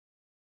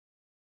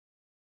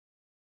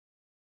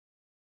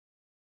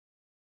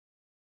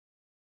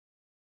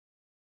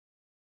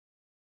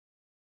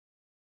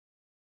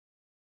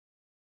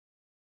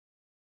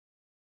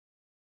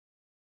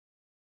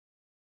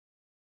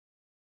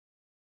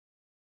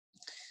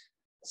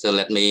So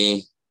let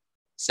me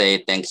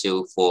say thank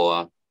you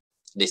for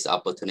this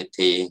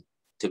opportunity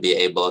to be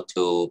able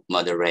to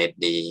moderate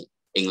the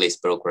English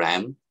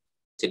program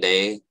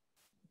today,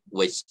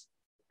 which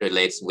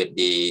relates with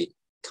the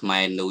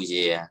Khmer New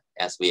Year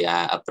as we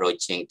are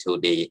approaching to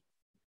the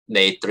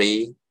day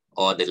 3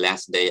 or the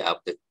last day of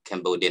the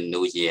Cambodian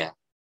New Year.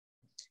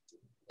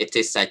 It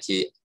is such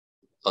an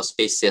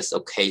auspicious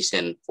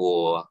occasion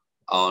for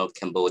all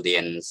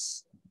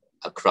Cambodians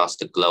across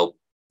the globe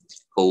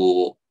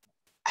who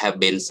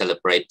have been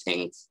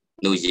celebrating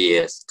New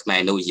Year's,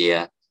 Khmer New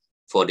Year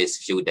for these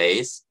few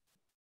days.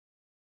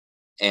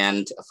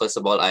 And first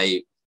of all,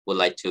 I would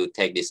like to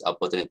take this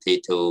opportunity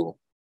to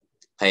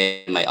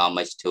pay my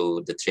homage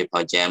to the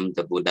Triple Gem,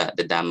 the Buddha,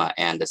 the Dharma,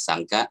 and the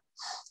Sangha.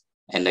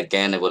 And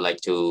again, I would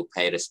like to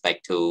pay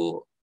respect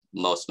to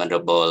Most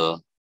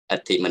Venerable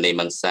Athimani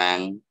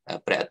Mangsang,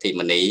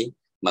 Pre-Athimani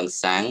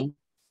Mangsang,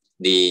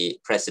 the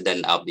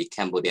president of the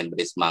Cambodian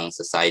Buddhist Monk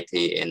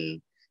Society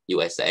in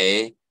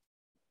USA,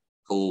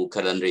 who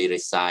currently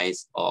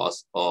resides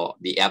or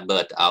the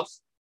abbot of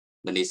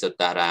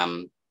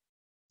Minnesota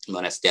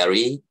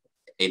Monastery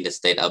in the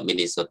state of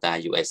Minnesota,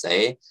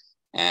 USA.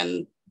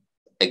 And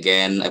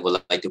again, I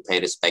would like to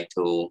pay respect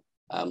to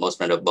Most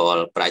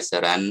Venerable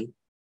Praisaran,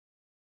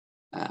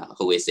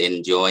 who is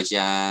in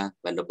Georgia,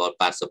 Venerable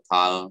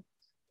Patsopal,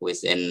 who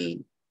is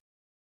in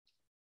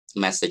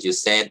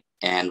Massachusetts,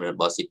 and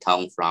Venerable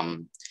Sitong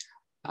from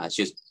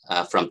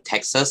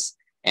Texas,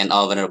 and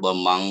all venerable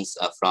monks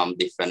from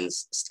different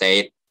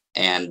states,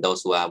 and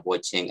those who are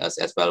watching us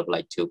as well would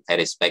like to pay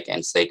respect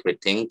and say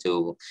greeting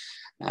to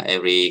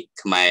every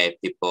Khmer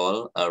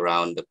people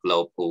around the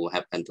globe who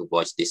happen to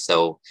watch this.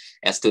 So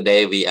as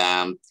today we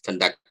are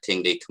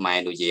conducting the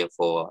Khmer New Year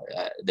for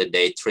the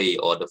day 3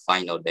 or the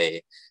final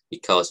day,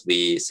 because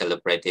we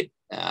celebrated,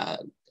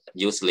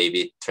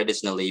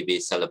 traditionally we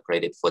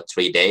celebrated for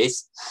 3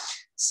 days.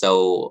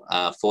 So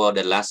for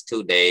the last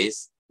 2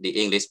 days, the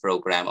English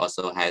program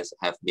also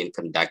have been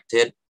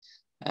conducted,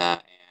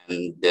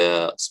 and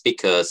the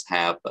speakers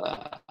have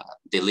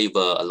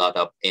delivered a lot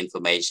of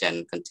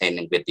information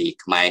containing with the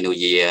Khmer New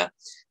Year,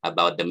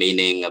 about the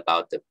meaning,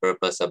 about the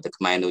purpose of the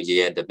Khmer New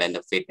Year, the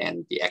benefit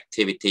and the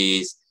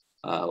activities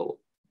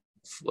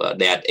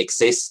that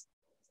exist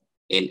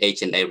in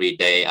each and every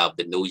day of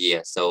the New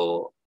Year.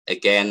 So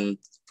again,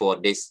 for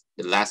the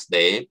last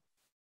day,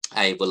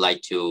 I would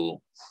like to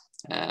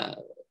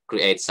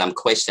create some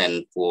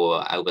question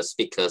for our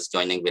speakers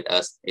joining with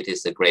us. It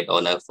is a great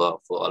honor for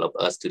all of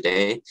us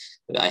today.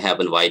 I have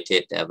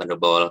invited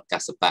Venerable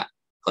Kasapa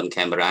on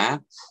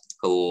camera,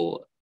 who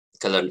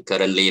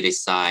currently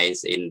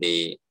resides in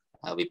the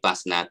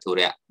Vipassana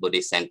Turya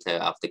Buddhist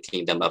Center of the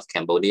Kingdom of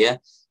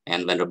Cambodia.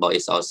 And Venerable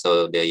is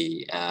also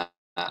the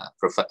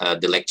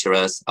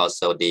lecturers,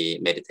 also the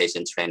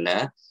meditation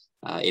trainer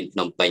in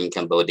Phnom Penh,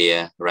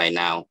 Cambodia right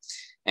now.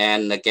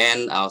 And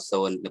again,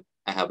 also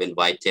I have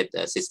invited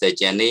Sister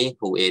Jenny,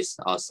 who is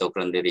also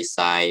currently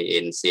reside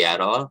in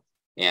Seattle,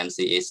 and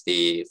she is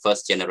the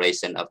first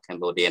generation of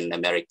Cambodian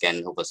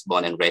American who was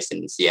born and raised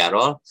in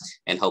Seattle.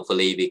 And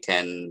hopefully we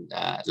can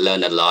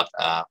learn a lot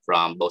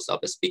from both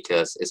of the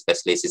speakers,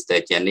 especially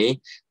Sister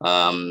Jenny,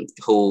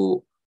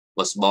 who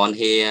was born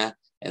here.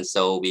 And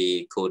so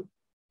we could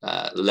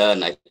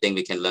learn, I think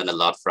we can learn a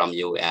lot from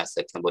you as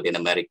a Cambodian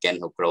American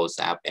who grows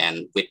up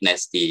and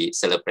witnessed the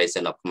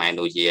celebration of Khmer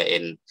New Year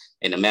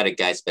in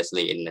America,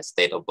 especially in the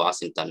state of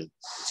Washington.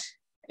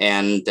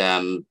 And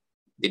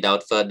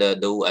without further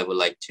ado, I would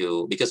like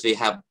to, because we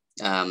have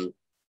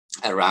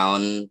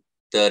around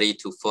 30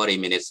 to 40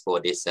 minutes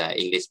for this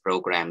English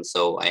program.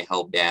 So I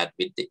hope that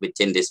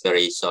within this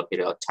very short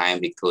period of time,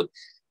 we could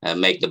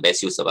make the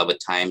best use of our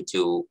time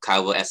to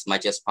cover as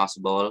much as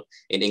possible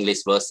in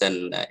English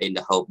version, in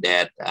the hope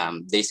that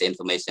this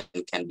information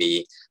can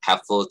be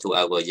helpful to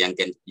our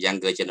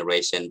younger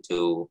generation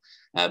to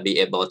be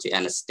able to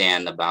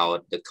understand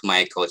about the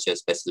Khmer culture,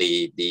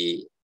 especially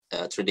the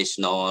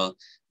traditional,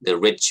 the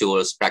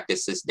rituals,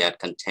 practices that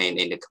contain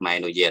in the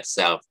Khmer New Year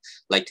itself.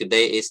 Like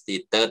today is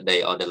the 3rd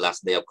day or the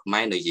last day of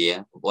Khmer New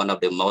Year. One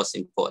of the most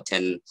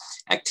important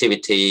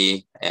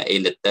activity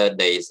in the 3rd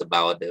day is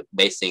about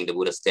basing the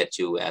Buddha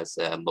statue, as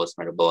most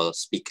venerable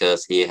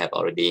speakers here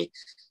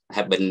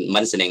have been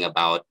mentioning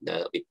about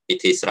the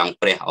Piti Serang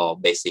Preh, or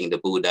basing the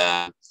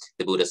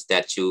Buddha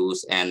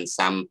statues. And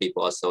some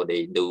people also,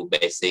 they do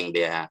basing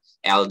their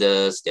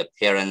elders, their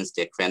parents,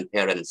 their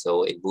grandparents.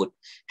 So it would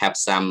have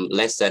some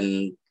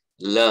lesson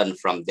learn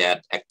from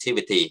that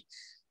activity.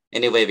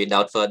 Anyway,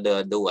 without further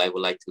ado, I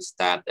would like to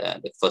start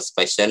the first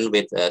question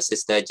with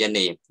Sister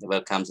Jenny.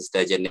 Welcome,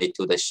 Sister Jenny,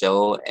 to the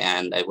show.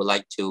 And I would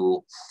like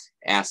to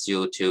ask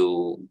you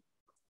to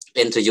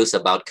introduce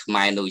about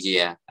Khmer New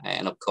Year.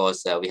 And of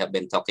course, we have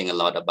been talking a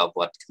lot about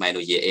what Khmer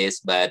New Year is,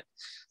 but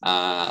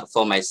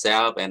for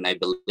myself, and I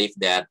believe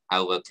that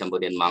our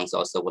Cambodian monks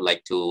also would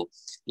like to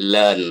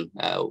learn,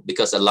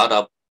 because a lot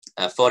of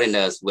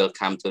foreigners will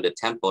come to the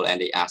temple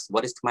and they ask,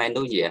 what is Khmer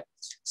New Year?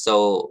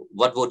 So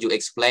what would you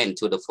explain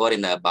to the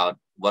foreigner about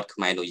what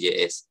Khmer New Year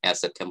is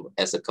as a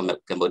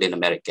Cambodian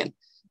American?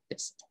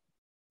 Yes.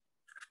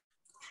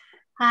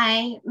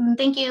 Hi,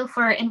 thank you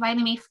for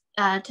inviting me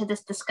to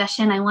this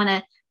discussion. I want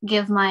to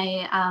give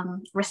my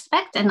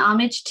respect and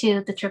homage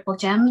to the Triple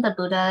Gem, the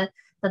Buddha,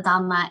 the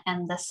Dhamma,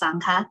 and the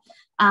Sangha.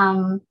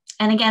 And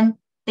again,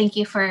 thank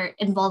you for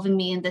involving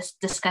me in this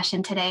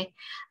discussion today.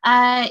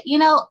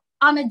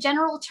 On a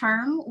general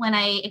term, when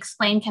I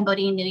explain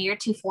Cambodian New Year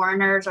to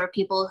foreigners or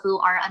people who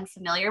are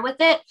unfamiliar with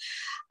it,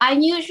 I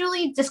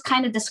usually just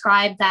kind of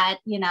describe that,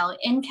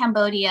 in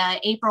Cambodia,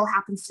 April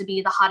happens to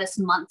be the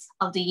hottest month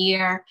of the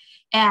year,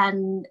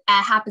 and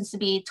it happens to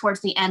be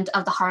towards the end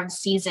of the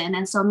harvest season.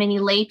 And so many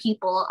lay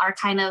people are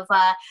kind of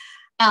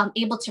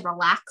able to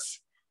relax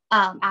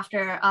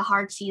after a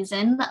hard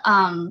season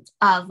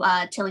of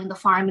tilling the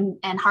farm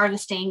and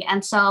harvesting.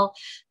 And so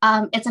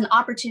it's an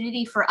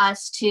opportunity for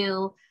us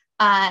to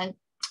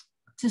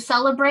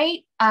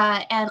celebrate,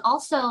 and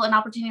also an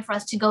opportunity for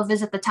us to go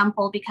visit the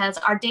temple, because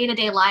our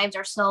day-to-day lives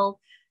are so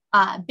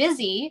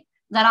busy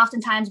that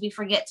oftentimes we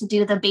forget to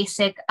do the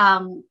basic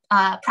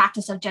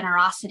practice of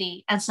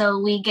generosity. And so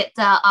we get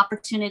the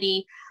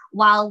opportunity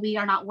while we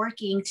are not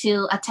working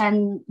to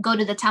go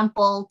to the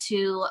temple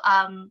to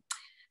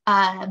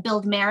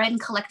build merit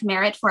and collect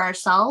merit for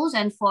ourselves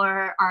and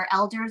for our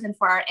elders and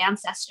for our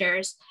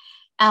ancestors.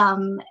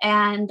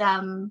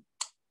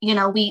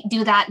 We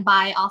do that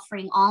by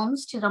offering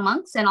alms to the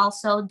monks and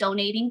also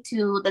donating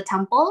to the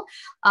temple,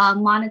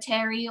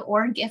 monetary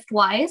or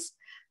gift-wise.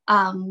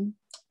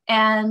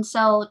 And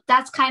so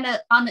that's kind of,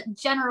 on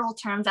general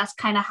terms, that's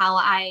kind of how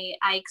I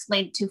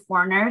explain it to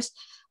foreigners.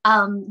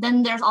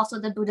 Then there's also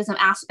the Buddhism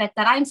aspect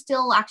that I'm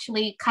still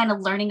actually kind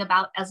of learning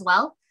about as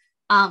well.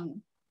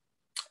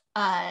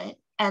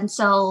 And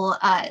so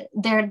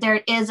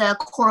there is a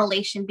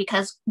correlation,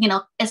 because,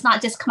 it's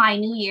not just Khmer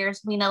New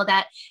Year's. We know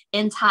that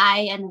in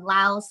Thai and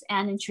Laos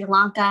and in Sri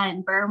Lanka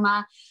and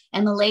Burma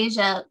and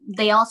Malaysia,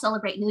 they all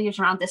celebrate New Year's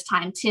around this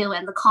time too.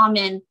 And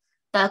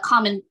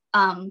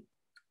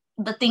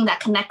the thing that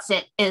connects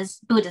it is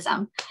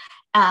Buddhism.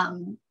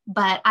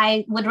 But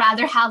I would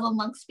rather have a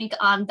monk speak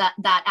on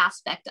that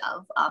aspect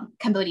of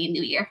Cambodian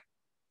New Year.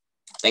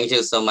 Thank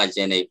you so much,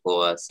 Jenny,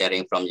 for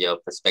sharing from your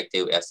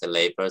perspective as a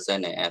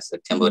layperson and as a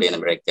Cambodian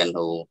American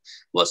who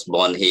was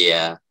born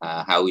here.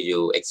 How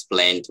you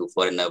explained to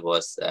foreigner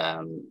was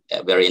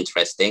very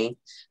interesting.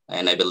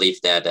 And I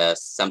believe that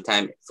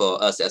sometimes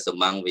for us as a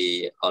monk,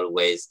 we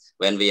always,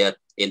 when we are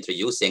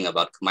introducing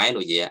about Khmer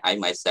New Year, I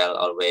myself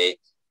always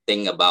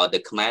think about the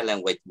Khmer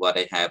language, what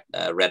I have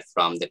read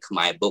from the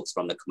Khmer books,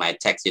 from the Khmer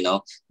text,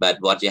 but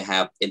what you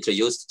have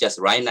introduced just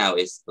right now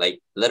is like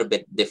a little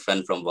bit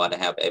different from what I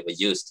have ever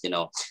used,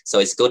 So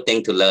it's a good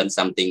thing to learn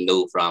something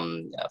new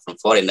from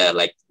foreigner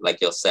like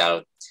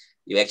yourself.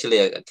 You're actually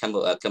a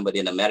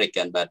Cambodian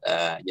American, but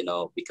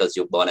because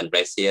you're born and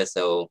raised here,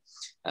 so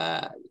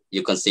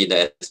you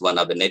consider as one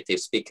of the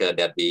native speakers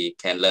that we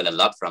can learn a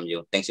lot from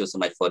you. Thank you so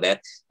much for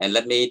that. And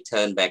let me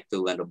turn back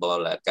to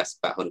Venerable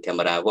Kaspar on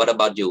camera. What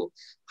about you?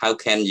 How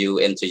can you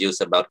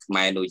introduce about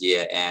Khmer New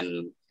Year?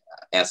 And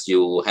as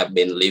you have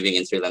been living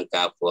in Sri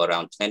Lanka for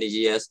around 20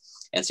 years,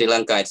 and Sri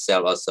Lanka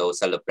itself also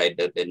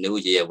celebrated the New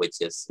Year, which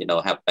is,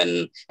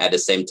 happened at the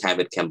same time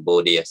with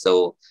Cambodia.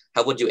 So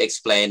how would you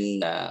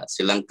explain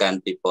Sri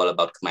Lankan people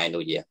about Khmer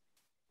New Year?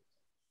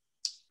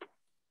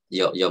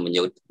 You're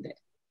mute.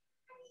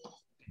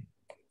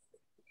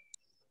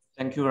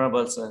 Thank you,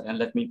 Venerable Sir, and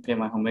let me pay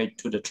my homage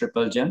to the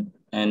Triple Gem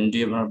and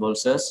dear Venerable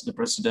Sirs, the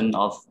President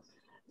of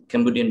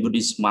Cambodian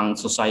Buddhist Monk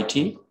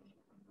Society,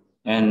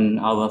 and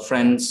our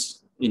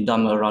friends in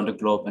Dhamma around the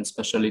globe, and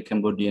especially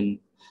Cambodian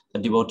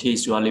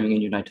devotees who are living in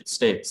the United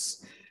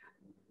States.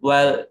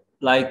 Well,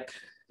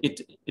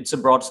 it's a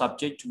broad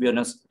subject, to be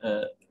honest,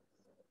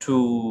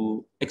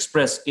 to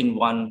express in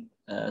one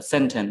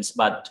sentence,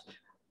 but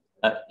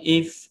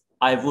if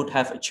I would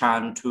have a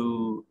chance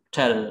to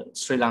tell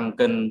Sri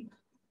Lankan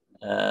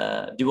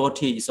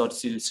devotees or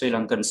Sri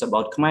Lankans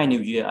about Khmer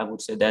New Year, I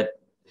would say that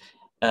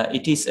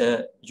it is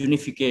a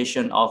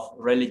unification of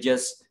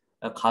religious,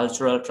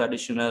 cultural,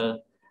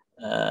 traditional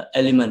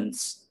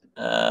elements,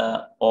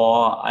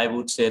 or I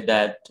would say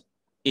that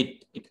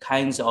it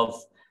kinds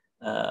of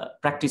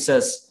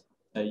practices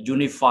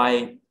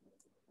unify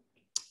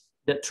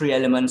the three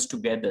elements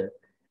together,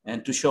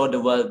 and to show the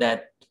world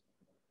that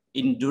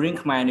during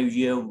Khmer New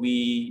Year,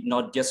 we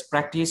not just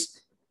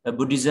practice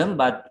Buddhism,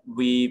 but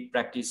we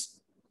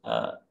practice,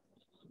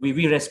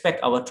 we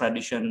respect our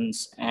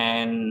traditions,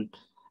 and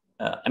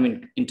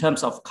in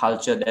terms of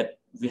culture that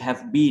we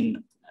have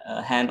been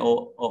hand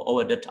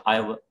over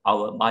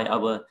by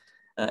our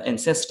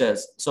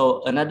ancestors.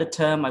 So another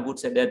term, I would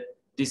say that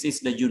this is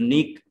the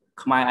unique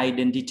Khmer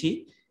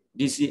identity.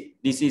 This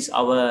is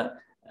our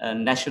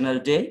national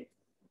day.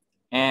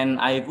 And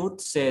I would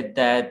say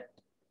that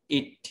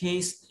it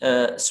is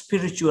a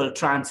spiritual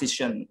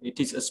transition. It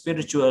is a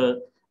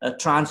spiritual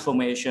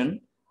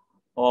transformation,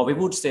 or we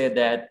would say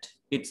that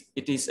it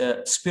is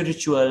a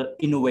spiritual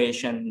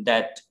innovation,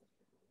 that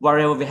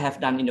whatever we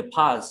have done in the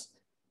past,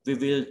 we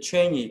will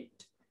change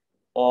it,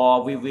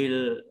 or we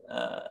will,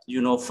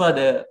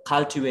 further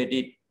cultivate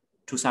it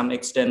to some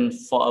extent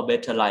for a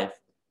better life.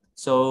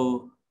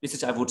 So this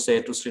is, I would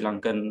say, to Sri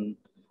Lankan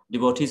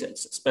devotees,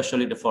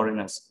 especially the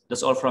foreigners.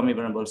 That's all from me,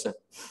 Venerable Sir.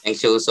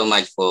 Thank you so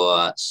much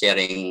for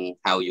sharing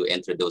how you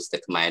introduce the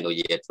Khmer New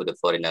Year to the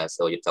foreigners.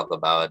 So you talk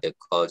about the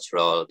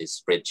cultural, the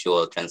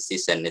spiritual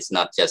transition. It's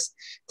not just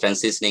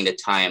transitioning the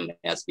time,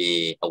 as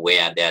we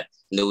aware that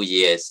New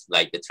Year is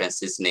like the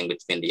transitioning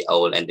between the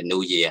old and the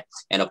New Year.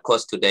 And of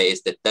course, today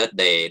is the third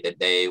day, the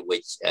day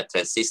which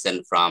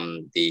transition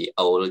from the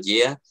old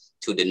year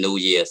to the new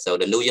year. So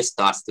the new year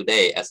starts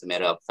today. As a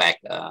matter of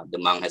fact, the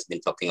monk has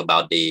been talking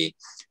about the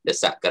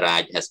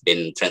Sakaraj has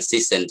been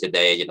transitioned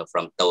today, you know,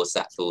 from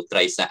Tosa to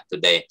Traisa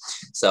today.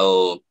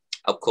 So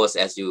of course,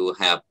 as you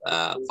have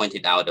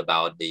pointed out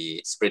about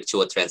the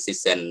spiritual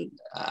transition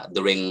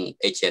during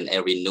each and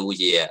every new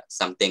year,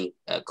 something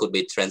could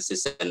be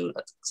transition,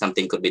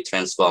 something could be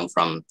transformed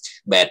from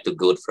bad to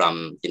good,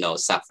 from, you know,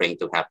 suffering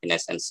to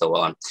happiness, and so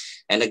on.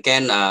 And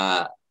again,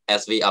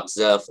 as we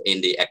observe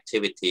in the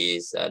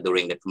activities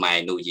during the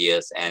Khmer New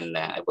Year's, and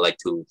I would like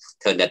to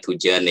turn that to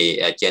Jenny,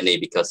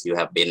 because you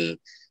have been,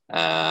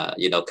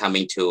 you know,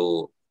 coming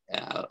to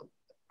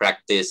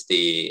practice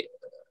the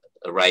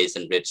rites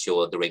and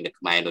ritual during the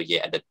Khmer New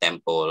Year at the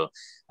temple.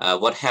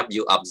 What have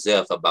you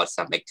observed about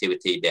some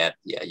activity that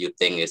you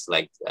think is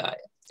like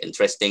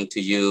interesting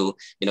to you?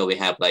 You know, we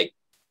have like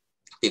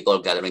people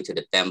gathering to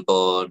the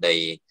temple,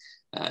 they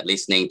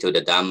listening to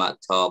the Dharma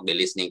talk, they're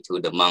listening to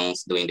the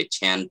monks doing the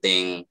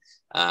chanting,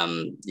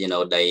 you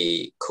know,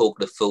 they cook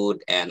the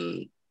food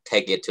and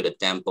take it to the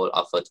temple,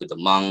 offer to the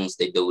monks.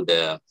 They do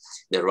the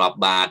rob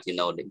bath, you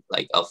know,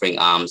 like offering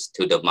alms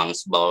to the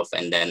monks both.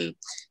 And then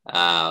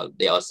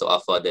they also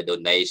offer the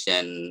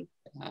donation,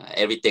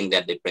 everything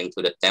that they bring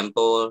to the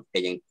temple,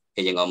 paying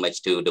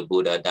homage to the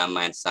Buddha,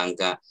 Dharma, and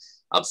Sangha,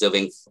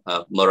 observing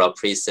moral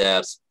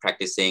precepts,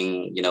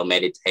 practicing, you know,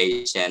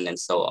 meditation, and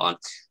so on.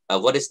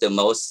 What is the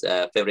most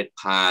favorite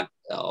part,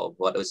 or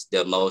what is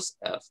the most,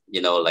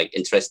 you know, like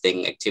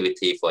interesting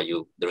activity for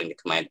you during the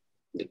Khmer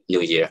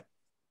New Year?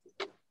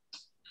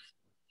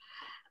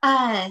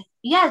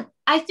 Yeah,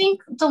 I think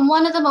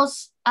one of the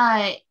most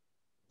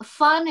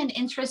fun and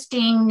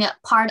interesting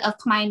part of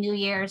Khmer New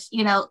Year's,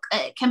 you know,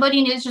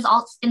 Cambodian New Year's is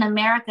also, in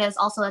America, is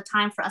also a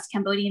time for us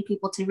Cambodian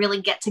people to really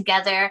get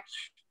together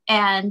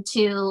and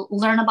to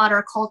learn about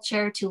our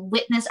culture, to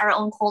witness our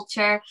own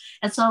culture.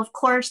 And so, of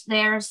course,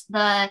 there's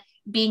the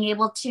being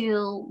able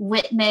to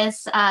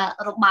witness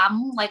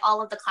Robam, like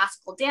all of the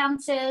classical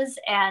dances,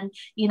 and,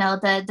 you know,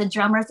 the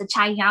drummers, the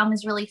chai yam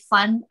is really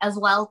fun as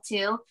well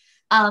too.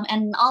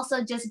 And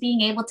also just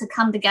being able to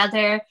come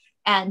together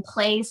and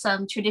play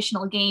some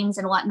traditional games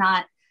and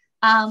whatnot.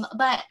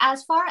 But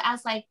as far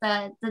as like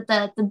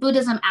the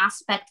Buddhism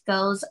aspect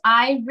goes,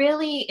 I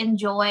really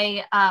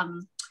enjoy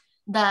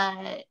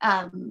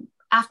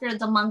after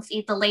the monks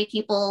eat, the lay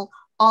people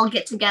all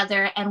get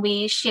together and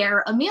we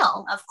share a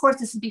meal. Of course,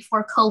 this is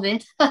before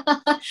COVID,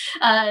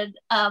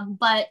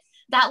 but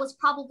that was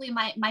probably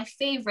my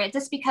favorite,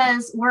 just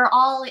because we're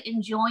all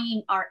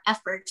enjoying our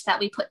efforts that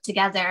we put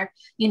together.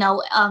 You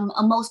know,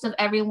 most of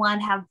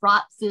everyone have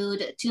brought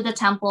food to the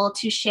temple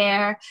to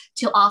share,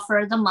 to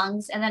offer the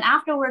monks. And then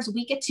afterwards,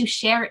 we get to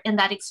share in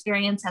that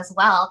experience as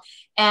well.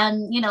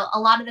 And, you know, a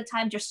lot of the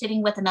times you're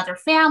sitting with another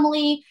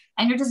family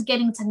and you're just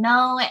getting to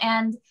know.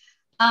 And,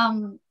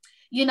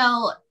 you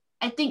know,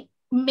 I think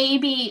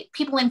maybe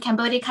people in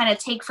Cambodia kind of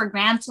take for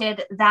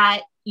granted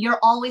that you're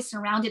always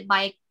surrounded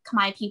by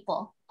Khmer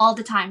people all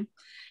the time.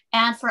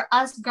 And for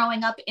us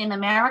growing up in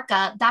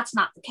America, that's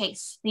not the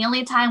case. The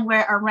only time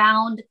we're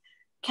around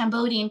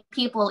Cambodian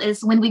people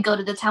is when we go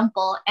to the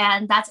temple,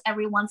 and that's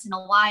every once in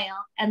a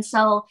while. And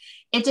so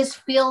it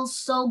just feels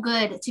so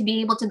good to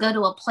be able to go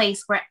to a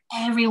place where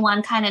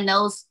everyone kind of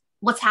knows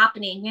what's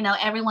happening. You know,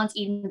 everyone's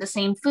eating the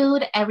same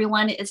food.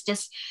 Everyone is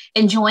just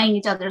enjoying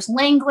each other's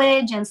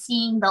language and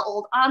seeing the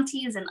old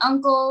aunties and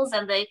uncles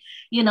and the,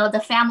 you know, the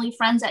family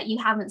friends that you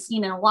haven't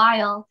seen in a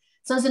while.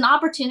 So it's an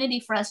opportunity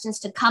for us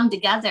just to come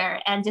together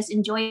and just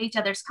enjoy each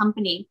other's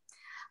company.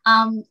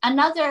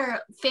 Another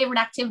favorite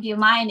activity of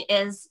mine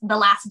is the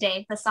last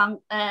day, the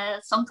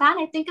Songkran,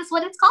 I think is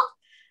what it's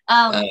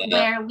called,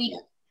 where we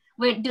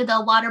do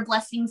the water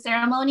blessing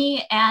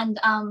ceremony. And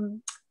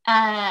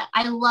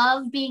I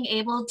love being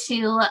able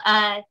to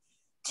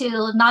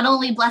not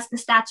only bless the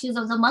statues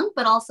of the monk,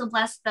 but also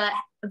bless the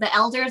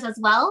elders as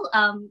well.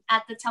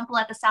 At the temple,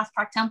 at the South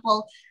Park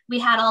Temple, we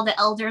had all the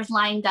elders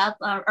lined up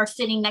or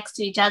sitting next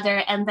to each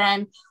other. And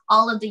then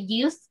all of the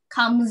youth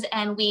comes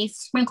and we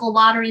sprinkle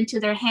water into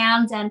their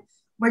hands, and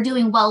we're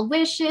doing well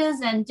wishes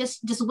and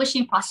just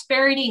wishing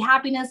prosperity,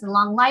 happiness, and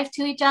long life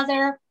to each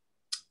other.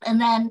 And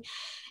then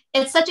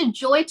it's such a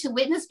joy to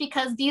witness,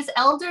 because these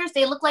elders,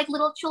 they look like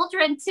little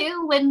children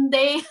too when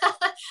they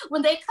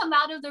when they come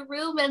out of the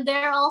room, and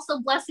they're also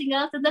blessing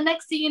us. And the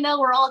next thing you know,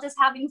 we're all just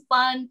having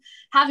fun,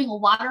 having a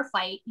water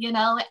fight, you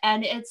know.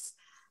 And it's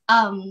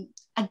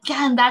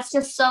again, that's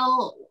just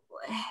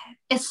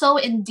it's so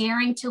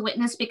endearing to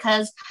witness,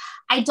 because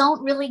I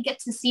don't really get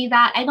to see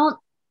that.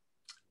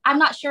 I'm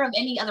not sure of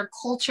any other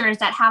cultures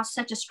that have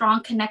such a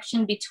strong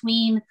connection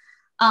between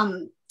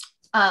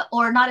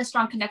or not a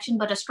strong connection,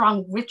 but a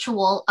strong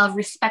ritual of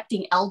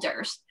respecting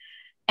elders.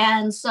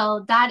 And so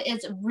that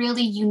is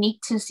really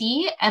unique to see,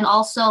 and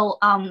also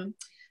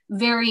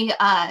very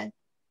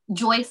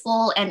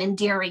joyful and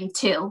endearing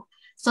too.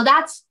 So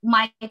that's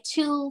my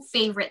two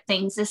favorite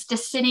things, is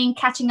just sitting,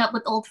 catching up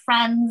with old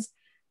friends,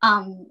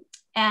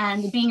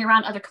 and being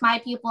around other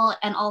Khmer people,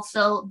 and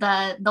also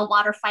the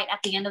water fight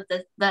at the end of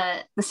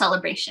the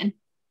celebration.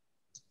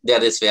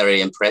 That is very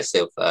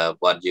impressive,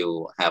 what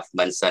you have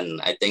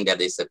mentioned. I think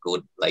that is a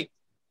good, like,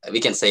 we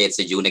can say it's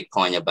a unique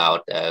point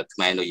about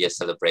Khmer New Year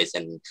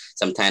celebration.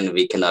 Sometimes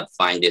we cannot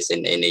find this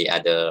in any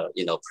other,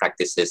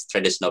 practices,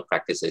 traditional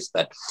practices,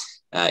 but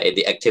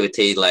the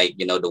activity, like,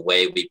 the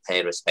way we pay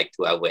respect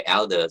to our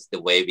elders,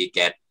 the way we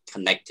get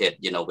connected,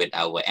 with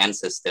our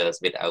ancestors,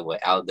 with our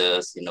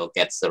elders,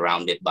 get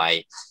surrounded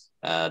by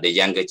the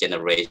younger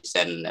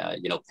generation,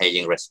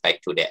 paying respect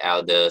to the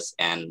elders,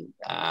 and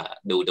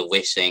do the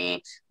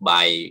wishing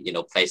by,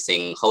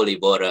 placing holy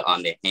water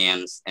on the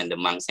hands and the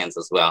monks' hands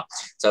as well.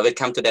 So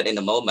we'll come to that in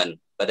a moment.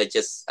 But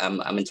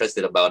I'm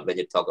interested about when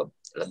you talk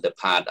about the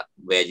part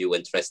where you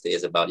interested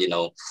is about,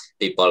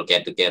 people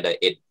get together,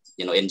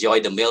 enjoy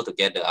the meal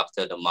together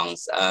after the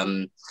monks.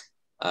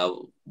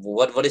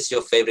 What is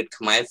your favorite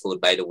Khmer food,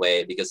 by the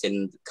way? Because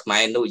in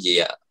Khmer New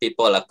Year,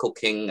 people are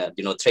cooking,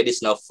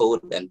 traditional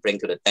food and bring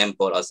to the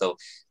temple. Also,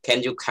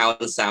 can you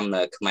count some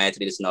Khmer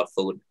traditional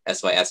food as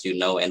far as you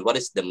know? And what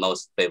is the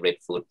most favorite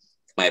food,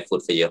 Khmer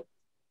food for you?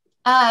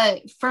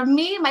 For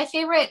me, my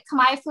favorite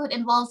Khmer food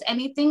involves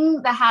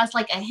anything that has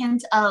like a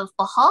hint of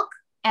bahok,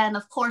 and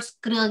of course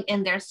krung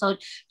in there. So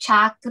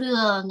cha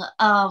krung,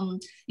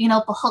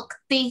 bahok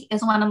ti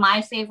is one of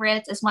my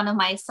favorites. It's one of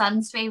my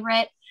son's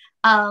favorite.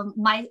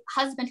 My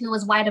husband, who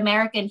was white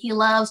American, he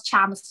loves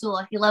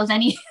chamasua. He loves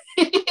any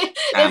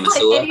it's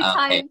like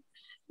anytime. Okay.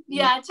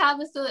 Yeah,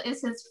 chamasua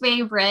is his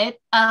favorite.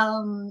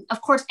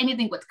 Of course,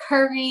 anything with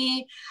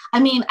curry. I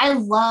mean, I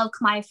love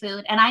Khmer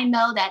food, and I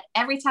know that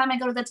every time I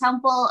go to the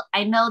temple,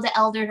 I know the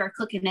elders are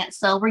cooking it,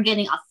 so we're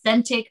getting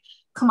authentic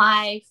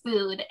Khmer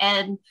food.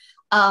 And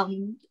I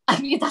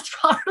mean, that's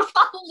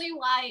probably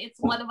why it's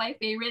one of my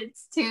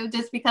favorites too,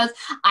 just because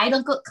I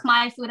don't cook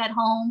Khmer food at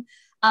home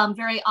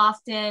very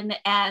often,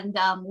 and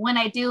when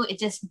I do, it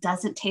just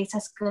doesn't taste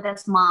as good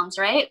as mom's,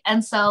 right?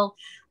 And so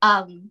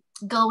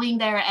going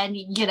there, and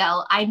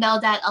I know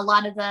that a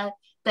lot of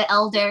the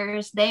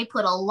elders, they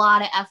put a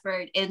lot of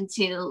effort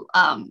into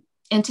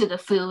the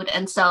food,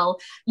 and so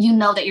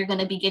that you're going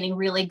to be getting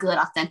really good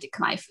authentic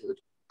Khmer food.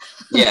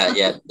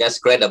 Yeah, that's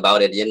great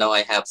about it.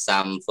 I have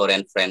some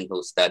foreign friends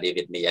who study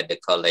with me at the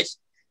college.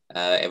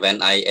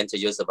 When I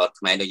introduce about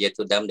Khmer New Year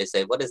to them, they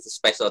say, what is the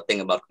special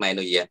thing about Khmer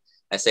New Year?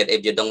 I said,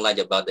 if you don't like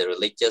about the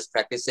religious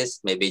practices,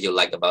 maybe you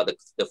like about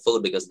the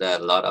food, because there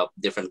are a lot of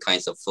different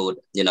kinds of food,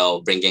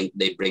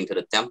 they bring to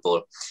the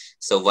temple.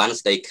 So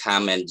once they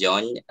come and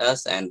join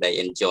us and they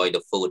enjoy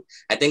the food,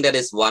 I think that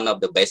is one of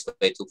the best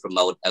way to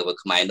promote our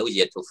Khmer New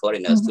Year to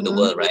foreigners, to the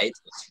world, right?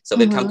 So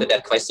we'll come to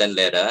that question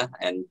later.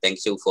 And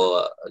thank you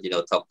for,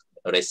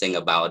 raising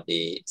about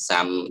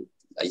some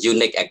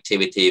unique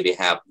activity we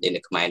have in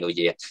the Khmer New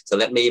Year. So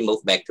let me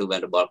move back to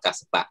Venerable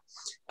Kassapa.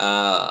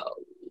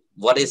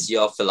 What is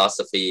your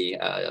philosophy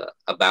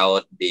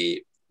about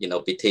the,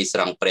 Piti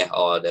Sarang Preh,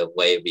 or the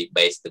way we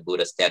base the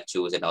Buddha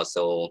statues, and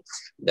also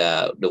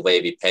the way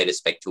we pay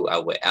respect to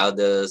our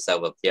elders,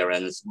 our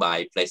parents,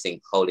 by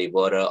placing holy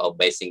water or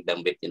basing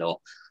them with,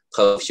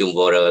 perfume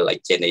water,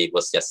 like Jenny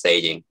was just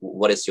saying?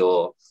 What is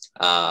your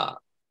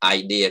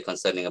idea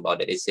concerning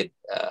about it? Is it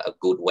a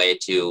good way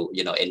to,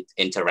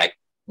 interact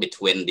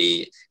between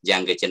the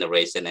younger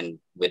generation and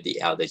with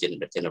the elder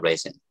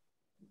generation?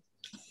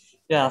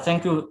 Yeah,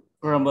 thank you,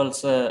 Honorable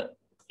Sir.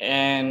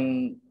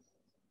 And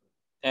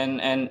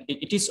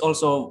it is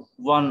also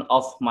one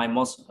of my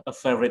most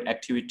favorite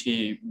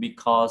activity,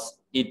 because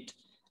it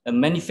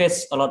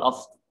manifests a lot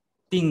of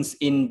things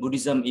in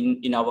Buddhism,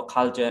 in our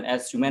culture. And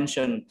as you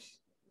mentioned,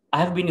 I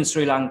have been in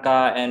Sri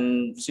Lanka,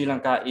 and Sri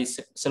Lanka is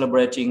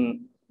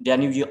celebrating their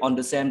New Year on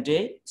the same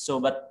day. So,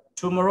 but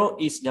tomorrow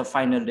is the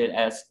final day,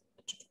 as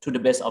to the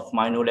best of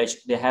my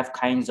knowledge. They have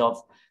kinds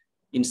of,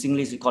 in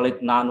Singlish we call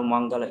it Nanu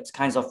Mangala, it's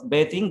kinds of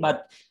bathing,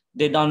 but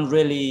they don't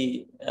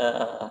really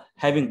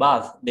having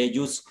bath. They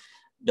use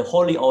the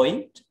holy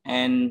oil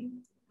and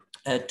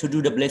to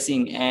do the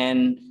blessing,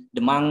 and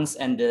the monks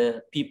and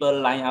the people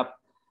line up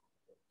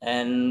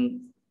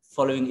and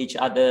following each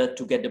other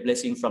to get the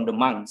blessing from the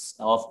monks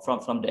or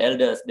from the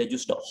elders. They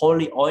use the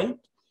holy oil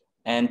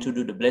and to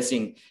do the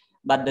blessing.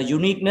 But the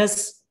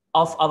uniqueness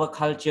of our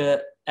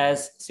culture,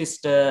 as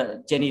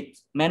Sister Jenny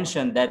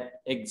mentioned,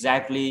 that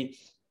exactly,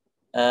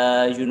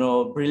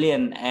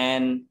 brilliant.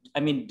 And I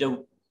mean,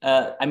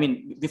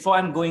 before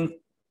I'm going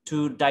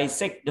to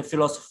dissect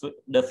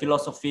the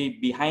philosophy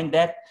behind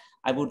that,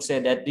 I would say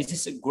that this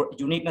is a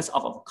uniqueness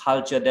of our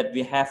culture, that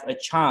we have a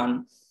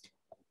chance,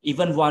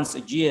 even once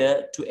a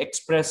year, to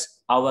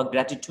express our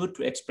gratitude,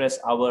 to express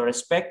our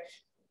respect,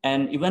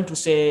 and even to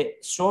say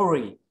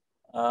sorry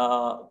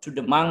to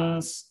the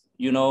monks,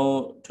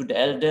 to the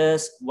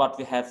elders, what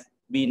we have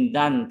been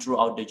done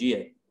throughout the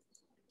year.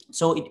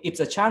 So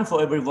it's a chance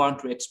for everyone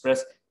to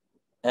express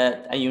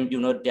you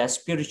know, their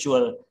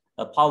spiritual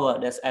power.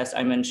 That's, as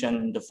I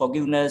mentioned, the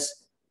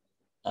forgiveness,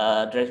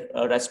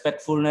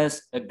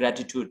 respectfulness,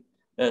 gratitude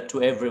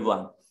to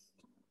everyone.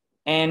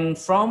 And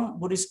from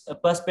Buddhist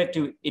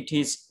perspective, it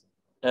is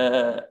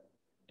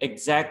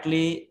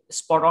exactly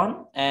spot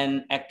on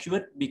and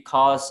accurate,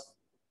 because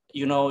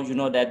you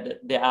know that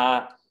there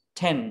are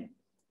 10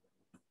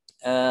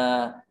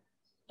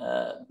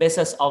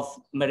 basis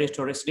of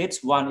meritorious deeds.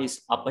 One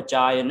is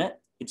apajayana,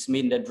 it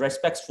means that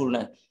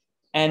respectfulness.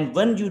 And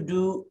when you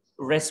do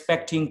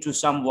respecting to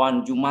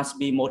someone, you must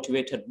be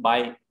motivated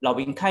by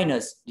loving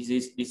kindness. This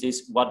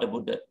is what the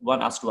Buddha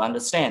wants us to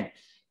understand.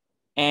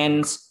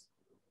 And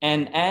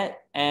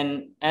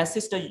as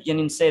Sister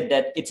Yanin said,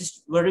 that it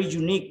is very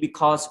unique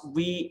because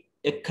we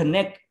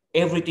connect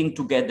everything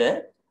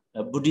together: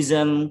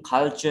 Buddhism,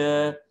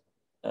 culture,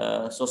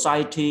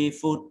 society,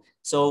 food.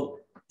 So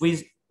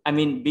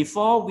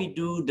before we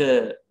do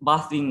the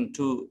bathing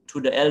to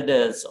the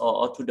elders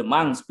or to the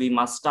monks, we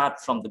must start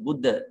from the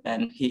Buddha,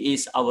 and he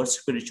is our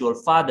spiritual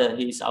father,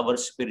 he is our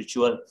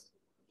spiritual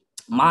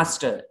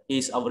master, he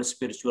is our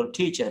spiritual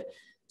teacher.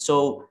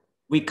 So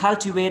we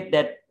cultivate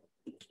that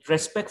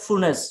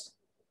respectfulness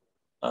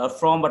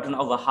from bottom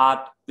of our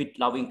heart with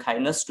loving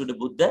kindness to the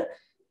Buddha,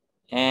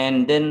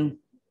 and then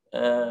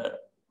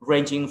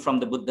ranging from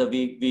the Buddha,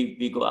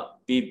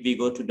 we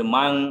go to the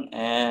monk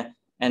and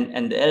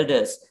the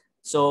elders.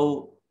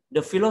 So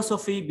the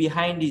philosophy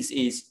behind this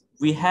is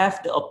we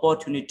have the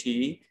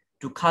opportunity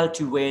to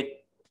cultivate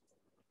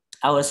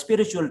our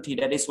spirituality.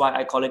 That is why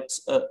I call it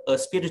a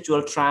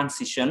spiritual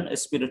transition, a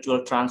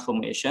spiritual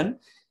transformation,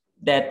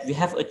 that we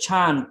have a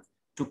chance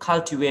to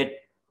cultivate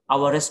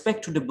our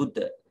respect to the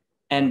Buddha.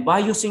 And by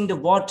using the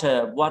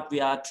water, what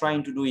we are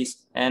trying to do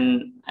is,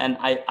 and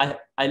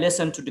I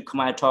listened to the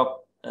Khmer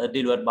talk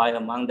delivered by a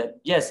monk, that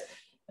yes,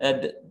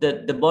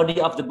 the body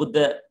of the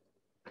Buddha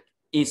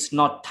is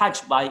not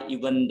touched by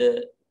even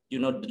the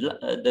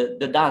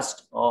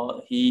dust,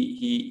 or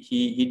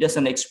he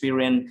doesn't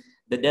experience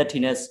the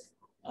dirtiness,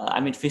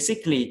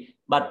 physically.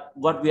 But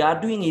what we are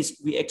doing is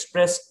we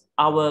express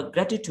our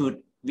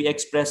gratitude, we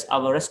express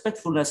our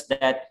respectfulness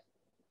that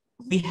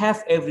we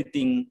have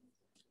everything.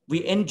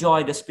 We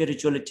enjoy the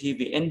spirituality,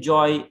 we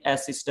enjoy,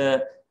 as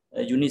Sister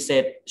Yuni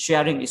said,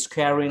 sharing is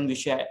caring. We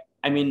share,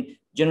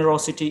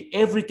 generosity,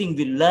 everything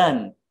we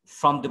learn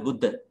from the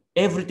Buddha,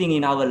 everything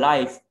in our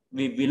life.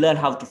 We learn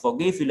how to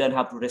forgive, we learn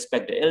how to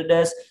respect the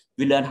elders,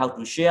 we learn how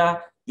to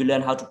share, we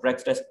learn how to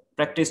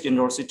practice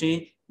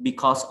generosity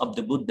because of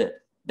the Buddha.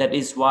 That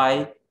is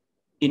why,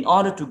 in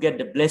order to get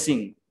the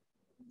blessing,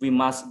 we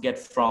must get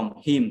from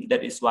him.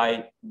 That is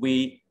why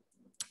we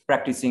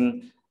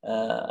practicing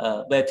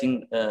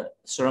bathing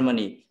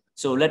ceremony.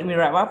 So let me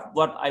wrap up.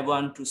 What I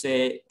want to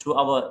say to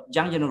our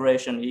young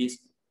generation is,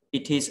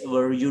 it is a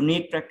very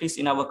unique practice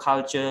in our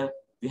culture.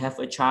 We have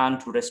a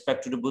chance to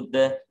respect to the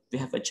Buddha, we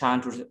have a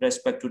chance to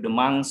respect to the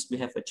monks, we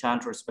have a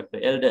chance to respect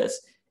the elders.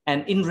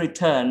 And in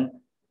return,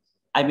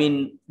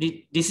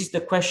 this is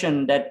the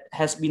question that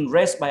has been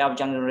raised by our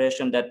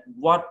generation, that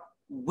what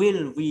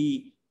will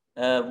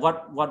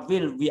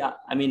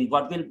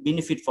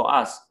benefit for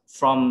us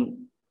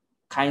from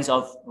kinds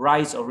of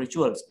rites or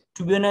rituals.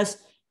 To be honest,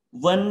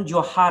 when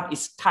your heart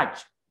is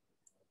touched,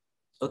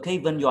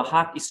 when your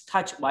heart is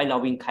touched by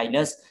loving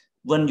kindness,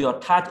 when your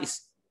heart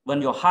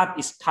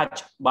is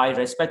touched by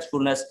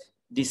respectfulness,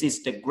 this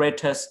is the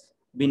greatest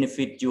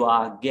benefit you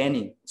are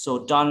gaining.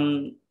 So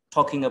don't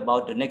talking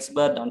about the next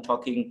birth, don't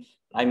talking,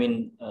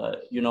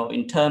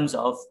 in terms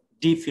of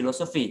deep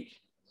philosophy.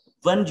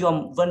 When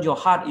your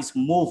heart is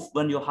moved,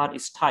 when your heart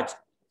is touched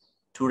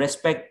to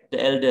respect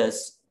the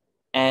elders,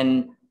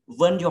 and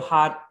when your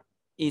heart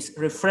is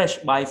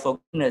refreshed by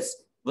forgiveness,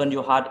 when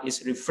your heart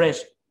is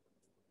refreshed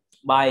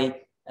by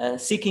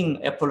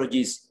seeking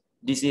apologies,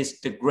 this is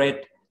the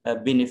great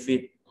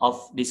benefit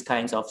of these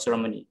kinds of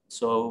ceremony.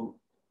 So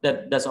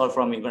that's all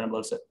from me,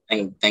 Venerable Sir.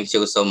 Thank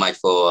you so much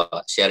for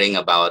sharing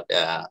about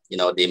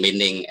the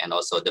meaning and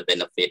also the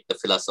benefit, the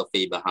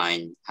philosophy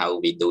behind how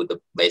we do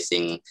the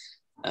basing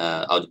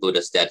of the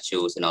Buddha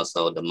statues, and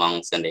also the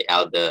monks and the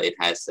elder. It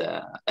has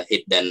a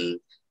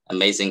hidden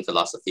amazing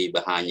philosophy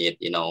behind it,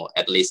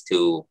 at least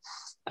to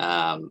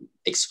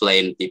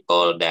explain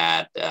people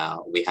that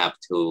we have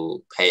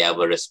to pay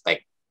our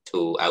respect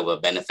to our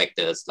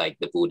benefactors, like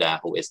the Buddha,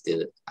 who is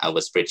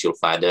our spiritual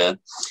father,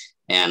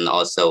 and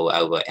also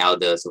our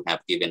elders who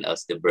have given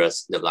us the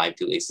birth, the life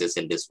to exist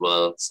in this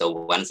world. So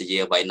once a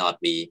year, why not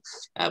we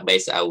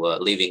base our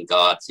living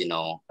gods?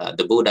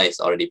 The Buddha is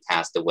already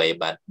passed away,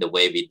 but the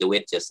way we do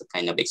it, just a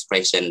kind of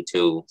expression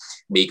to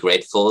be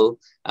grateful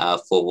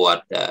for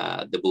what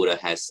the Buddha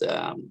has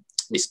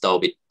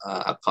bestowed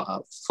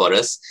for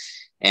us.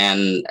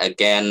 And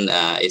again,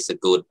 it's a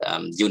good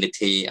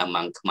unity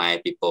among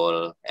Khmer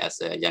people.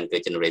 As a younger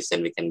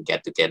generation, we can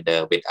get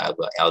together with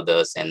our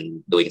elders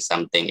and doing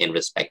something in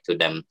respect to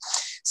them.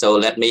 So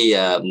let me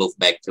move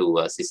back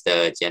to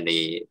Sister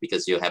Jenny,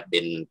 because you have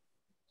been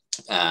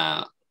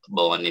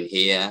born in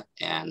here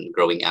and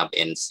growing up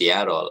in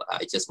Seattle.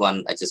 I just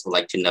would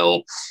like to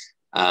know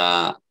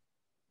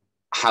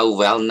how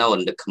well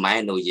known the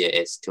Khmer New Year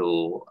is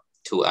to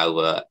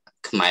our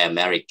Khmer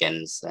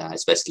Americans,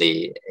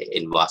 especially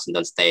in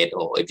Washington State,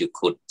 or if you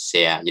could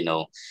share,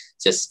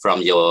 just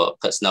from your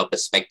personal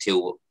perspective,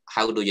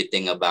 how do you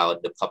think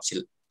about the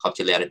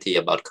popularity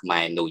about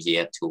Khmer New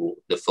Year to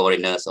the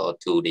foreigners or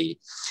to the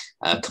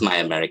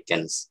Khmer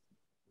Americans?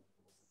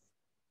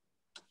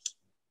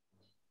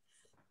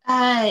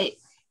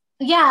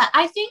 Yeah,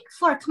 I think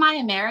for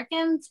Khmer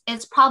Americans,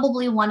 it's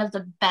probably one of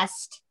the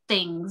best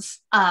things,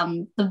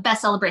 the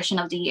best celebration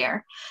of the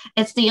year.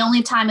 It's the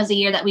only time of the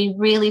year that we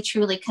really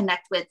truly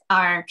connect with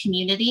our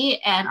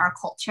community and our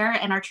culture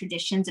and our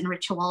traditions and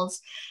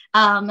rituals,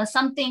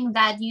 something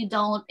that you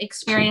don't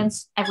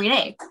experience every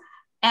day.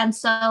 And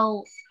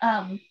so,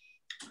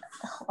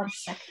 one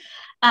sec.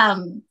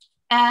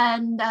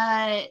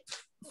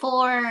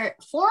 For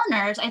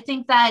foreigners, I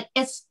think that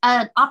it's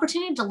an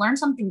opportunity to learn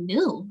something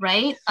new,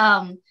 right?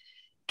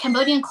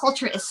 Cambodian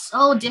culture is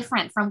so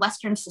different from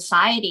Western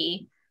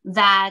society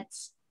that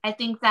I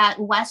think that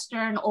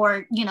Western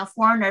or,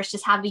 foreigners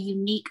just have a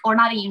unique, or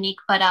not a unique,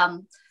 but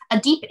a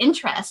deep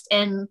interest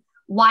in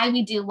why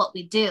we do what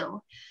we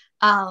do.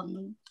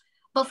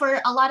 But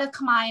for a lot of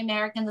Khmer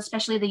Americans,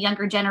 especially the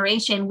younger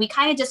generation, we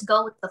kind of just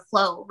go with the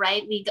flow,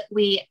 right?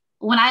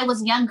 When I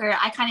was younger,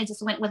 I kind of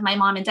just went with my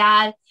mom and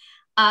dad.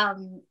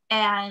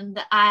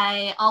 And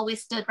I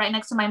always stood right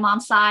next to my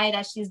mom's side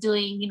as she's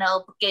doing,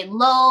 getting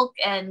lok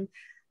and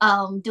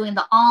doing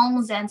the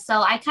alms. And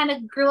so I kind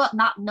of grew up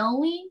not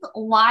knowing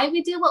why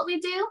we do what we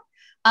do.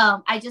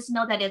 I just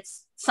know that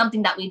it's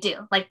something that we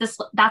do. Like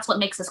that's what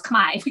makes us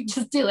Khmer. We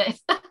just do it.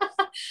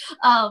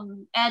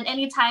 And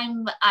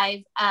anytime when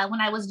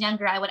I was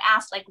younger, I would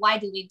ask, like, why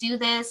do we do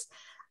this?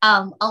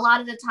 A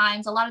lot of the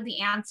times, a lot of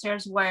the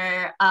answers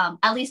were,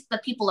 at least the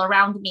people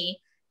around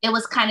me, it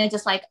was kind of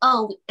just like,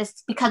 oh,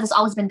 it's because it's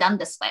always been done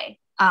this way.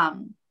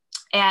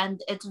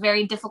 And it's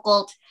very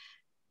difficult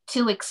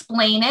to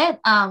explain it.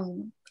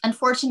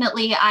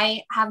 Unfortunately,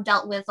 I have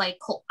dealt with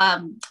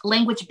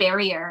language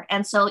barrier.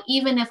 And so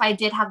even if I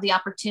did have the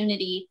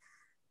opportunity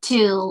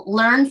to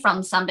learn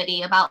from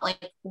somebody about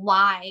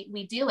why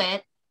we do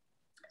it,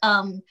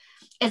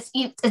 it's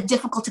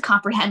difficult to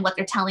comprehend what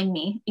they're telling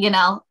me,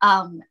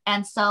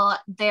 and so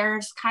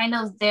there's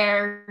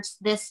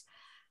this,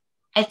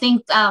 I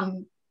think,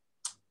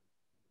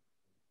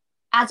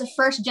 as a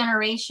first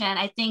generation,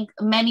 I think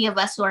many of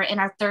us who are in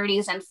our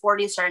 30s and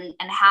 40s and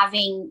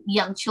having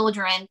young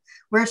children,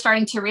 we're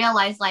starting to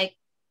realize,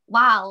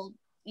 wow,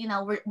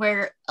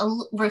 we're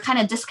kind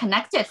of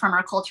disconnected from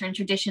our culture and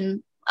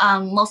tradition,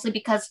 mostly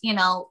because,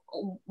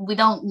 we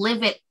don't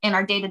live it in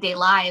our day-to-day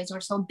lives. We're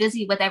so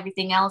busy with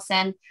everything else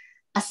and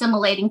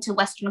assimilating to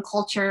Western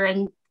culture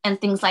and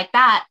things like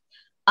that.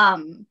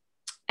 And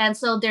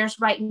so there's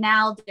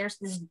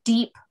this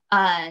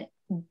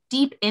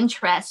deep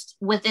interest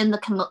within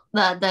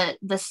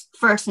the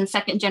first and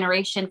second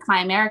generation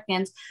Khmer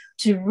Americans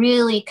to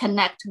really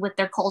connect with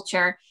their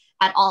culture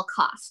at all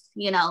costs.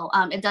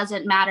 It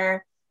doesn't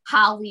matter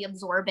how we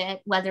absorb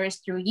it, whether it's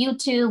through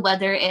YouTube,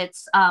 whether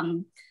it's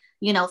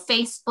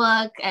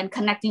Facebook and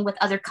connecting with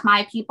other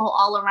Khmer people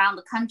all around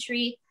the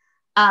country.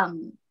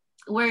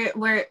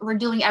 We're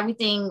doing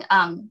everything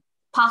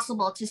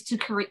possible just to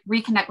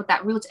reconnect with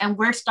that roots, and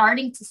we're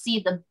starting to see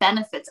the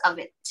benefits of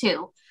it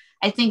too.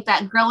 I think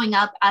that growing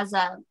up as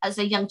a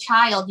young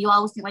child, you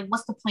always think,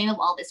 what's the point of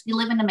all this? We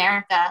live in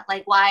America.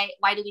 Why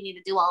do we need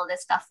to do all of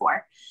this stuff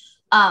for?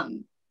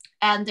 And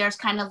there's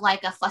kind of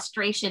a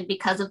frustration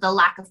because of the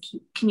lack of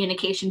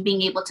communication,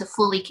 being able to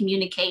fully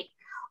communicate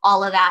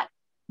all of that.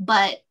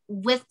 But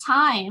with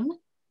time,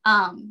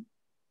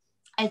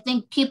 I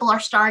think people are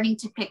starting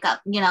to pick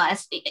up,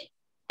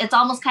 it's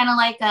almost kind of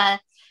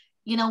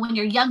when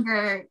you're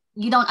younger,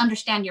 you don't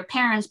understand your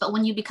parents, but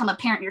when you become a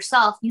parent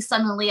yourself, you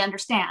suddenly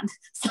understand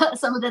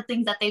some of the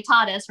things that they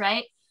taught us,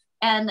 right?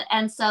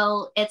 And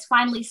so it's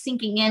finally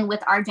sinking in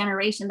with our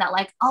generation that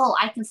oh,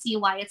 I can see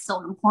why it's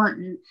so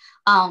important.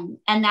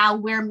 And now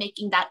we're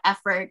making that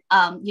effort.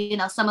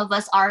 Some of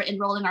us are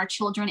enrolling our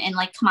children in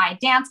Khmer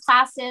dance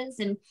classes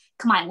and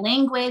Khmer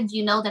language.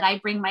 That I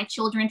bring my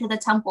children to the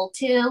temple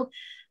too,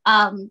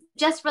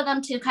 just for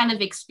them to kind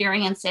of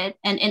experience it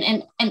and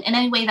in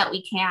any way that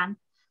we can.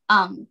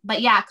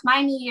 But yeah,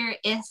 Khmer New Year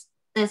is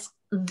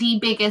the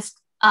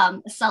biggest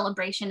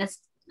celebration. It's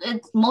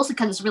mostly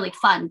because it's really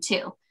fun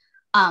too,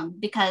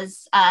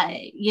 because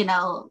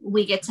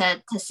we get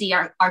to see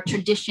our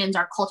traditions,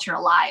 our culture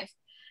alive.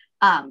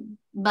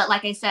 But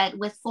like I said,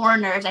 with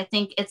foreigners, I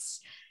think it's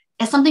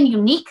something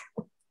unique.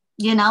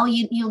 You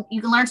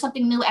can learn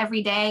something new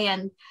every day,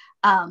 and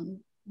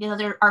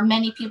there are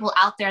many people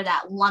out there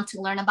that want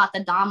to learn about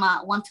the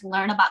Dhamma, want to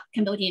learn about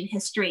Cambodian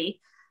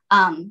history,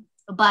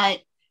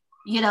 but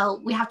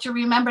we have to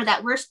remember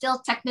that we're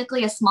still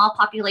technically a small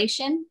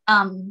population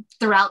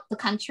throughout the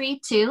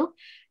country too.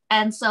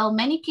 And so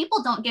many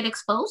people don't get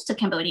exposed to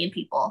Cambodian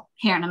people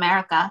here in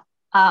America,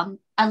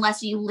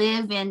 unless you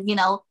live in,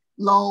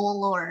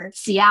 Lowell or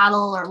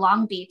Seattle or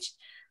Long Beach.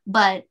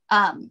 But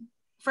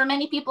for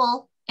many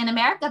people in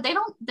America, they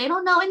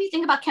don't know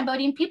anything about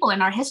Cambodian people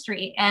in our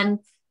history. And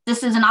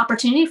this is an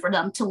opportunity for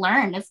them to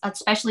learn,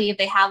 especially if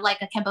they have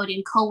like a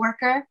Cambodian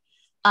coworker,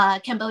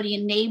 a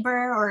Cambodian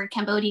neighbor, or a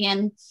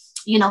Cambodian,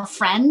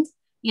 friend.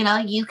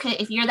 You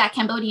could, if you're that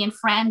Cambodian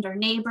friend or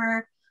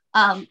neighbor,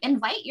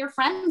 invite your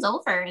friends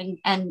over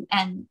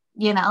and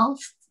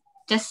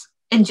just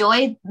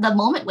enjoy the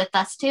moment with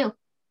us too.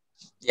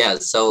 Yeah,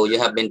 so you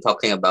have been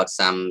talking about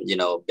some,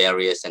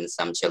 barriers and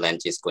some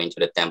challenges going to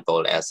the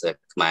temple as a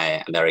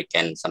Khmer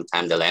American.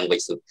 Sometimes the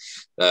language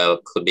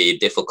could be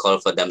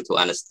difficult for them to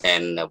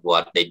understand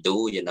what they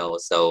do,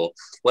 So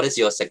what is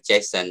your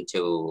suggestion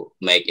to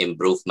make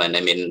improvement?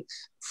 I mean,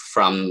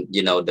 from,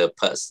 the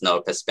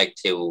personal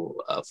perspective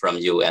from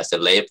you as a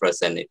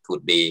layperson, it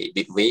could be,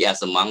 we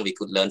as a monk, we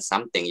could learn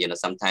something,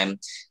 Sometimes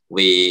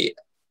we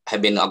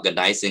have been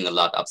organizing a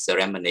lot of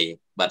ceremony,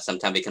 but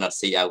sometimes we cannot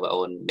see our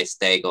own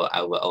mistake or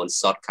our own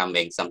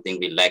shortcoming, something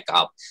we lack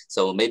of.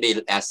 So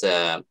maybe as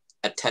a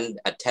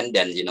attendant,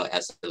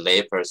 as a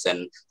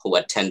layperson who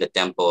attend the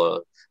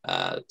temple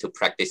to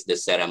practice the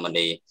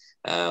ceremony,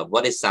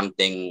 what is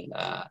something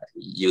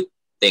you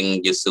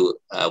think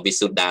we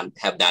should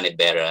have done it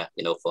better,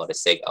 for the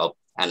sake of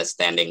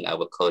understanding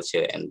our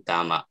culture and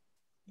Dharma?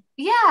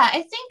 Yeah,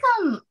 I think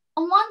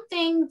one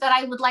thing that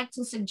I would like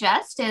to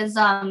suggest is,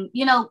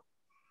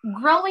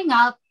 growing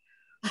up,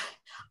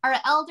 our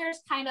elders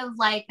kind of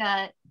like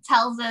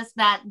tells us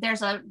that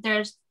there's a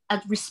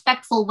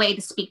respectful way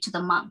to speak to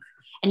the monk,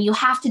 and you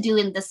have to do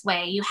it in this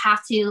way. You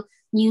have to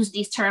use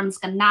these terms,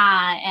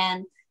 gana,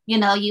 and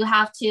you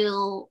have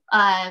to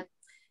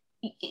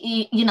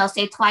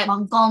say twai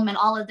bong gom and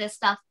all of this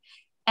stuff.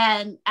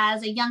 And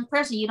as a young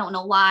person, you don't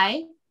know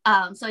why,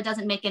 so it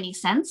doesn't make any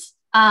sense.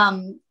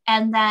 And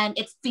then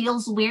it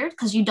feels weird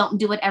because you don't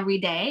do it every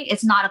day.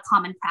 It's not a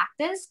common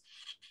practice.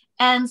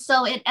 And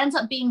so it ends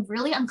up being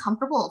really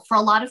uncomfortable for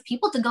a lot of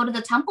people to go to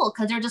the temple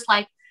because they're just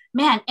like,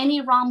 man,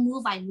 any wrong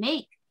move I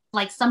make,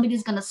 like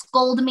somebody's going to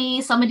scold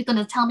me, somebody's going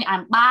to tell me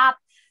I'm bap.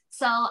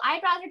 So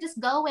I'd rather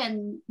just go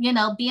and,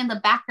 be in the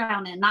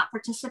background and not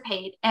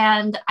participate.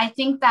 And I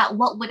think that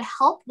what would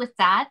help with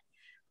that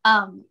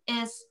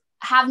is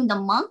having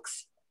the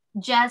monks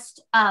just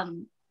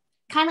kind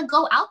of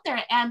go out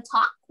there and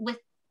talk with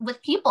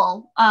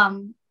people.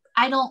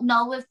 I don't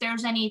know if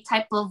there's any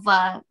type of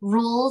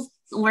rules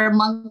where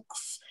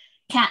monks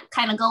can't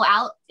kind of go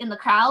out in the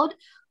crowd,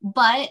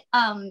 but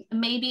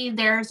maybe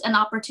there's an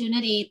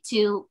opportunity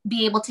to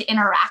be able to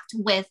interact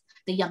with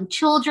the young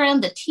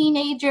children, the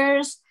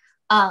teenagers,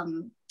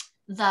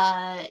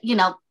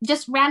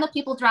 just random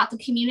people throughout the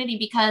community,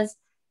 because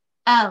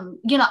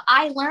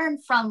I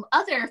learned from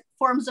other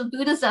forms of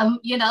Buddhism,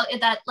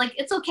 that like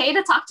it's okay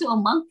to talk to a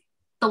monk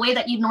the way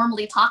that you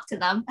normally talk to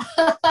them.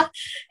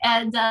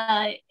 And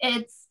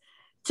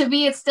to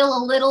me, it's still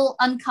a little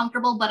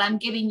uncomfortable, but I'm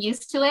getting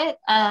used to it.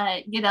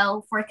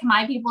 For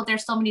Khmer people,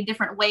 there's so many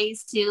different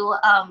ways to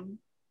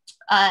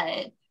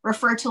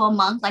refer to a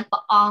monk, like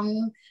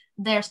Baong,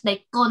 there's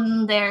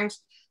Nekun,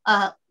 there's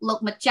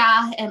Lok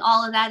Macha, and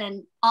all of that,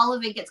 and all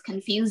of it gets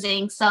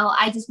confusing. So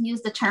I just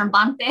use the term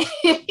Bante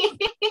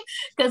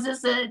because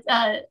it's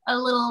a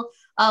little,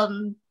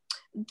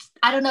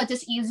 I don't know,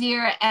 just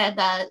easier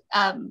and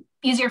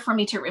easier for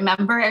me to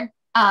remember.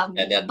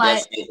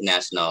 That's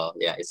international.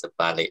 Yeah, it's a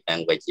valid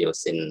language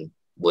used in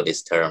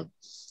Buddhist term.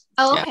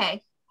 Oh,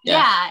 okay.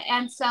 Yeah.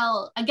 And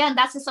so again,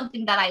 that's just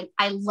something that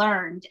I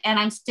learned, and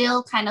I'm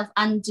still kind of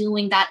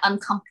undoing that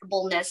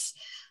uncomfortableness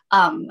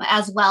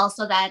as well,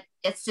 so that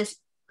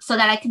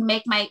I can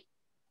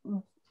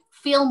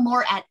feel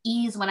more at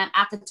ease when I'm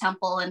at the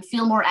temple and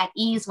feel more at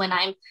ease when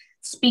I'm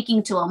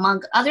speaking to a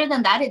monk. Other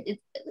than that,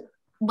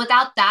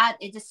 without that,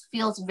 it just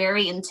feels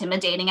very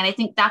intimidating. And I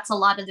think that's a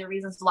lot of the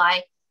reasons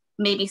why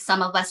maybe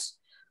some of us,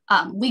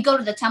 we go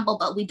to the temple,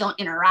 but we don't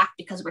interact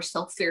because we're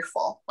so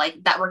fearful,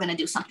 like that we're going to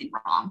do something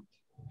wrong.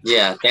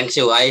 Yeah, thank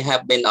you. I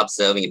have been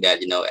observing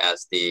that,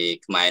 as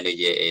the Khmer New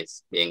Year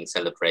is being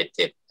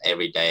celebrated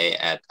every day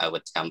at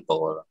our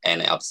temple,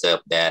 and I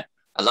observe that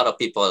a lot of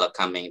people are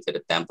coming to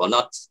the temple,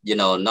 not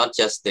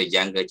just the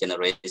younger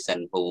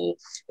generation who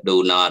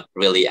do not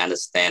really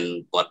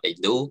understand what they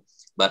do,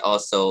 but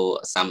also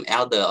some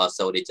elder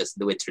also, they just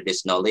do it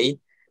traditionally.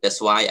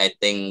 That's why I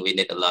think we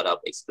need a lot of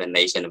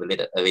explanation.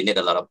 We need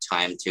a lot of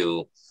time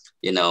to,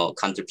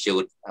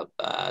 contribute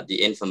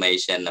the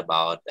information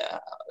about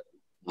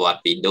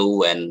what we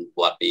do and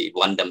what we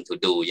want them to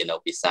do,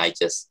 besides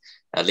just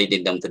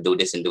leading them to do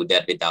this and do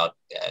that without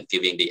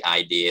giving the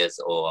ideas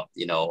or,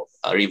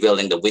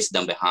 revealing the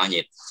wisdom behind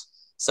it.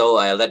 So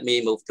let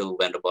me move to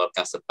Venerable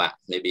Kassapa.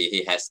 Maybe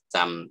he has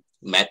some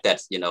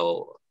methods,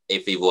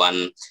 if we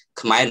want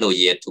Khmer New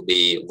Year to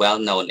be well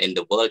known in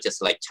the world,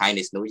 just like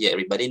Chinese New Year.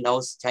 Everybody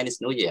knows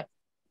Chinese New Year.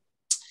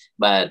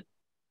 But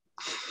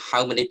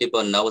how many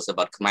people knows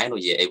about Khmer New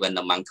Year, even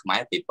among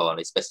Khmer people,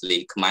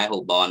 especially Khmer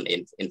who born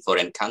in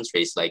foreign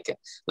countries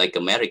like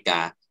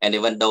America? And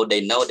even though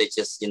they know, they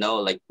just,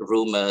 like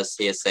rumors,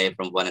 hearsay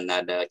from one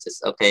another,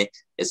 just, okay,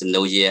 it's a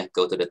New Year,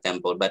 go to the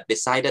temple. But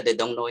decided they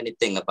don't know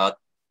anything about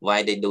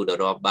why they do the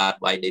robat,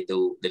 why they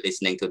do the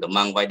listening to the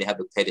monk, why they have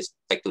to pay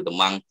respect to the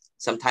monk.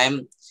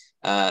 Sometimes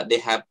they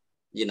have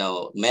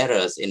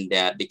matters in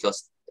that,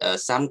 because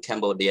some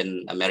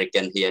Cambodian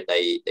American here,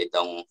 they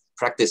don't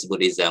practice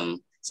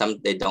Buddhism.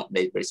 Some they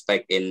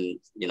respect in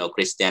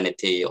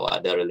Christianity or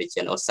other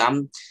religion, or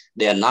some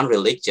they are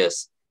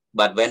non-religious.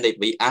 But when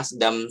we ask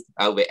them,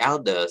 our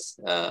elders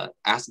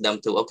ask them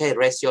to, okay,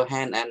 raise your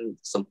hand and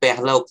some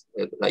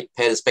like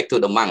pay respect to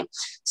the monk.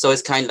 So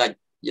it's kind of like,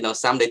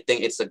 some they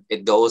think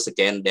it goes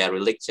against their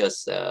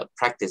religious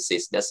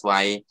practices. That's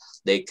why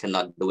they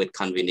cannot do it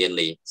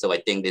conveniently. So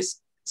I think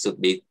this should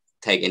be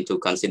taken into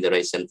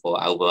consideration for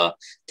our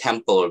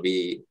temple.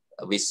 We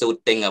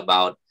should think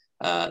about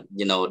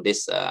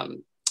this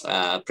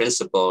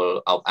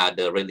principle of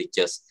other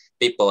religious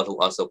people who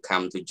also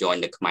come to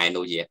join the Khmer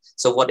New Year.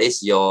 So what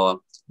is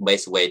your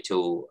best way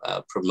to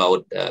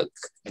promote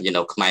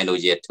Khmer New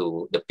Year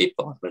to the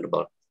people,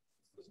 Venerable?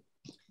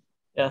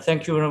 Yeah,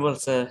 thank you, Venerable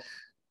sir.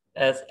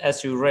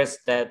 As you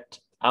raised that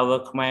our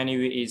Khmer New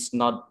Year is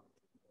not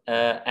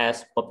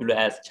as popular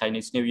as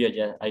Chinese New Year.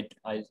 Yeah,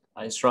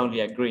 I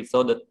strongly agree.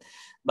 So that,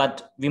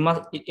 but we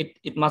must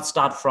it must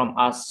start from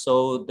us.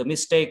 So the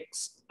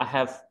mistakes I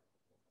have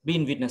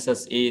been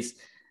witnesses is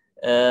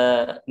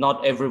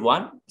not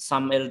everyone.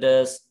 Some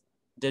elders,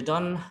 they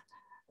don't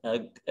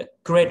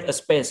create a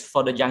space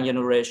for the young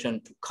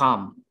generation to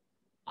come.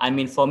 I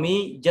mean, for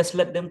me, just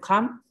let them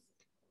come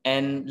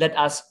and let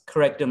us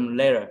correct them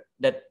later.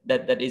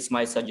 That is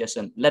my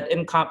suggestion. Let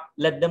them come,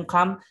 let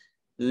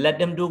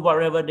them do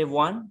whatever they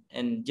want,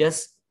 and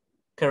just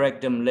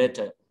correct them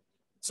later.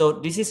 So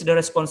this is the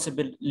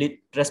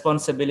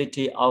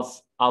responsibility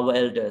of our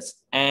elders.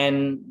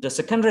 And the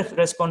second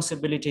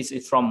responsibility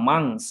is from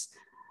monks.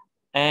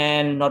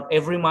 And not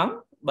every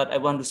monk, but I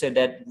want to say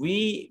that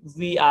we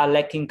are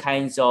lacking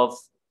kinds of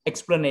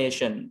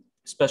explanation,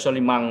 especially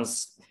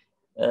monks.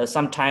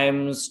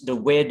 Sometimes the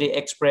way they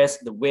express,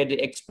 the way they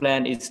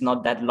explain is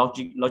not that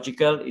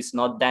logical, it's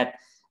not that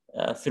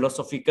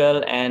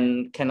philosophical,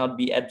 and cannot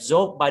be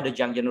absorbed by the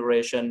young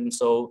generation.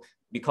 So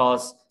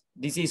because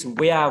this is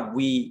where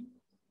we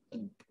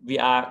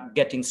are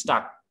getting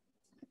stuck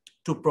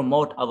to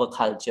promote our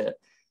culture.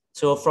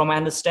 So from my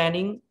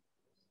understanding,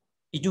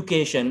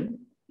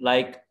 education,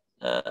 like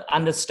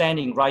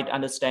right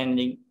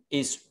understanding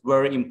is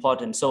very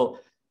important. So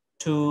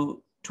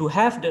to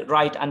have the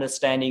right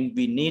understanding,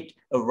 we need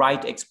a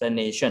right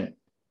explanation.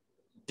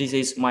 This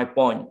is my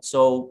point.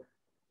 So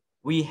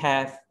we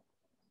have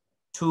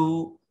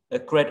to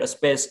create a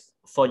space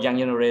for young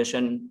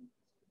generation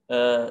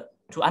to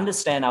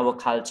understand our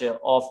culture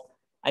of,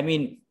 I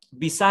mean,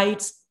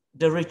 besides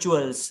the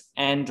rituals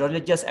and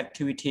religious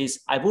activities,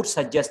 I would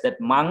suggest that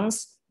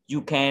monks,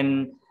 you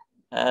can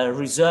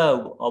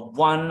reserve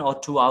 1 or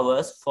 2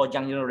 hours for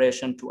young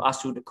generation to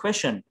ask you the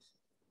question.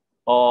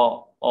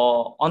 Or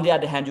on the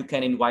other hand, you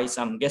can invite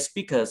some guest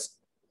speakers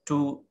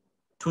to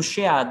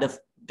share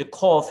the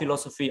core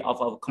philosophy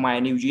of our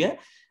Khmer New Year.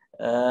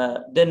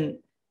 Then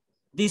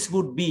this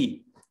would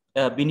be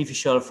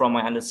beneficial from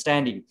my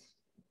understanding.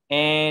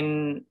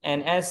 And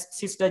as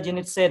Sister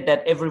Janet said,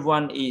 that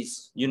everyone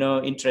is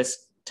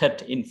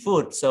interested in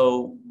food,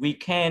 so we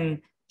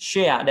can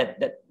share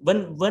that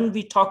when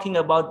we talking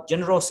about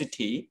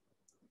generosity,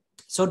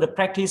 so the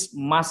practice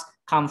must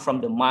come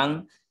from the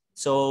monk.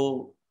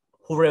 So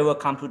whoever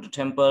come to the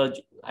temple,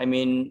 I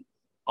mean,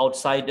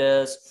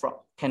 outsiders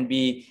can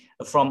be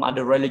from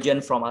other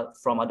religion, from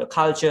other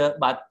culture,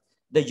 but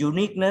the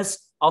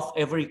uniqueness of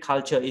every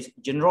culture is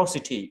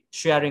generosity.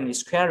 Sharing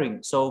is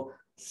caring. So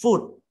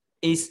food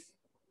is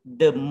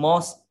the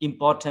most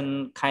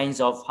important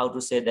kinds of, how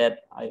to say that,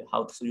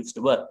 how to use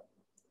the word,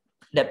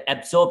 that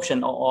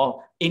absorption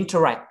or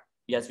interact.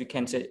 Yes, we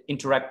can say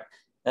interact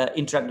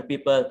the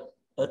people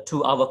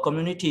to our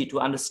community, to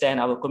understand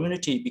our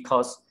community,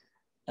 because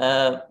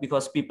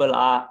people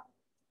are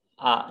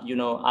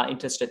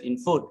interested in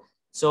food.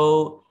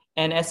 So,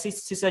 and as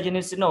Sister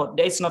Jenny said, no,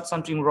 there is not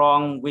something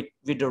wrong with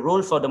the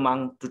rule for the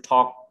monk to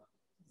talk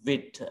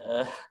with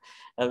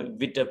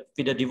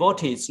the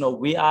devotees. No,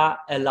 we are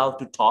allowed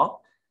to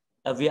talk,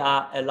 we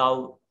are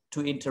allowed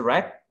to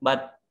interact,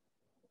 but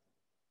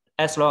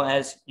as long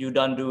as you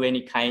don't do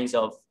any kinds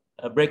of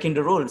breaking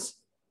the rules,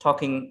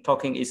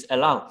 talking is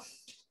allowed.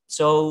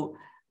 So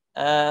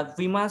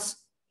we must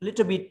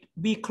little bit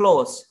be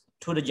close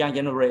to the young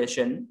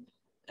generation,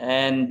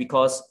 and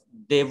because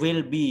they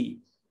will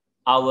be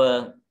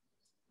our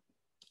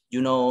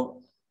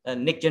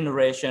next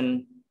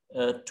generation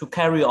to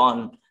carry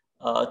on,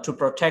 to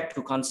protect,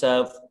 to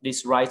conserve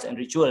these rites and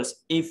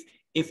rituals.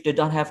 If they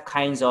don't have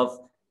kinds of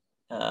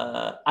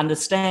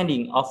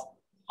understanding of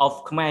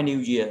Khmer New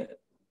Year,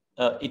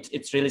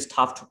 it's really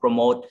tough to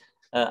promote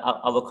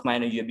our Khmer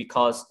New Year,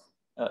 because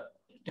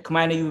the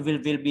Khmer New Year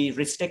will be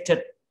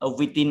restricted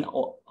within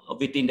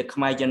the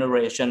Khmer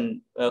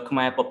generation,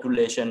 Khmer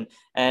population,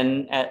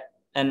 and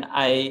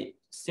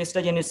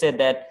Sister Jenny said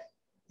that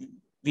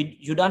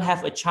you don't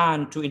have a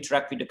chance to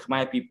interact with the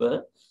Khmer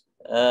people.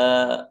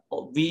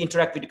 We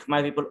interact with the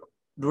Khmer people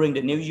during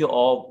the New Year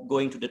or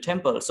going to the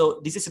temple.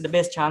 So this is the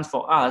best chance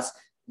for us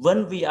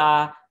when we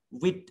are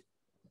with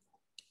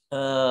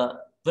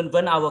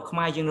when our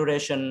Khmer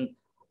generation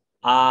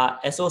are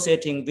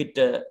associating with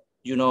the,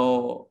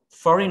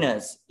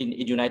 foreigners in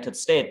the United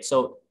States.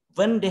 So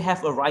when they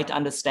have a right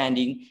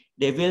understanding,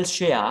 they will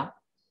share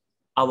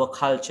our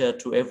culture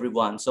to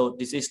everyone. So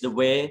this is the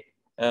way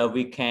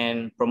we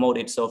can promote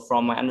it. So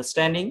from my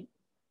understanding,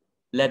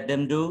 let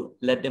them do,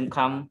 let them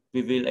come.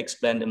 We will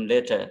explain them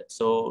later.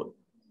 So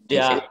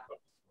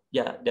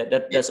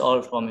that's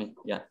all for me.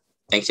 Yeah.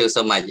 Thank you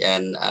so much.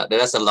 And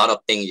there's a lot of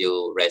things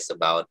you raised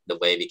about the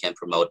way we can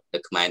promote the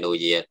Khmer New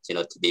Year,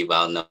 to be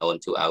well known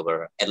to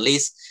our, at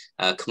least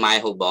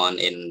Khmer who born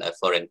in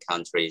foreign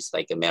countries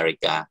like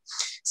America.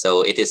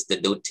 So it is the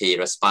duty,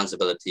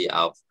 responsibility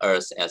of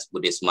us as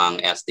Buddhist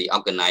monk, as the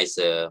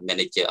organizer,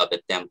 manager of the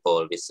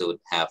temple. We should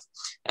have,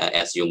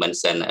 as you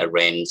mentioned,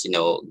 arrange,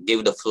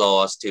 give the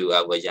floors to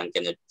our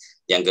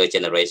younger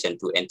generation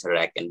to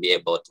interact and be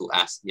able to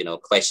ask,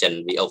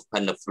 question. We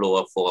open the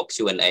floor for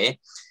Q&A.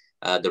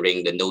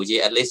 During the New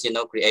Year, at least,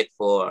 create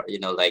for,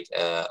 like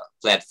a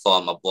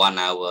platform of 1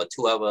 hour,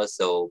 2 hours,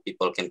 so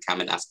people can come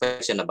and ask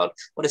questions about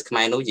what is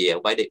Khmer New Year?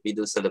 Why did we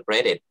do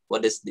celebrate it?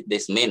 What does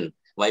this mean?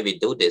 Why we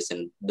do this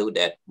and do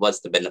that?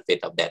 What's the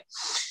benefit of that?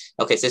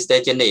 Okay,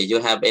 Sister Jenny,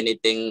 you have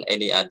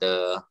any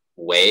other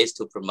ways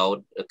to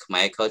promote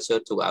Khmer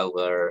culture to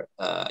our,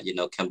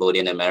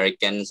 Cambodian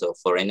Americans or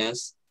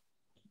foreigners?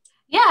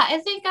 Yeah, I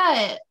think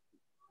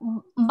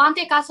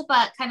Bante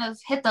Kasapa kind of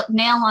hit the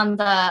nail on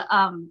the,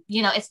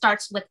 it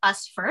starts with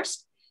us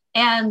first.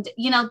 And,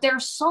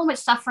 there's so much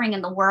suffering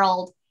in the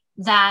world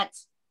that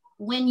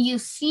when you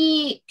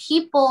see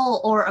people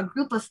or a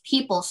group of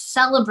people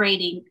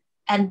celebrating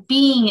and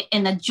being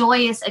in a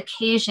joyous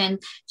occasion,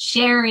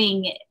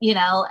 sharing,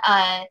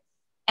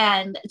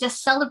 and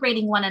just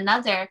celebrating one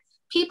another,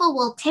 people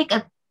will take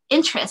an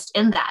interest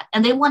in that.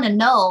 And they want to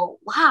know,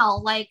 wow,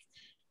 like,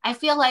 I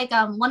feel like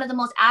one of the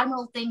most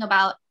admirable thing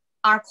about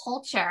our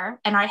culture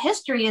and our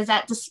history is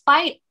that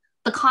despite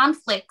the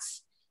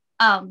conflicts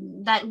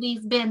that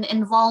we've been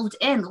involved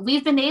in,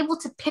 we've been able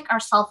to pick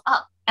ourselves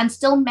up and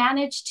still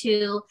manage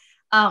to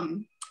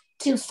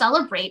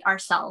celebrate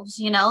ourselves.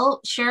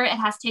 Sure, it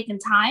has taken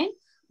time,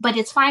 but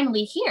it's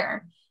finally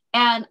here.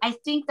 And I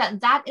think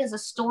that is a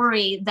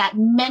story that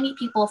many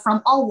people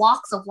from all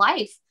walks of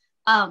life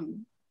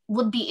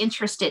would be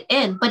interested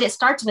in. But it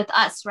starts with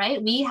us,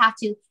 right? We have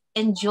to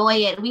enjoy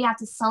it. We have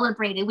to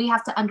celebrate it. We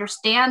have to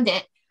understand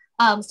it.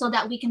 So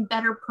that we can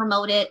better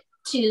promote it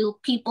to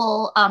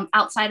people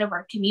outside of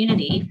our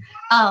community.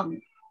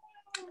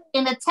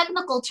 In a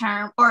technical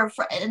term or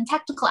in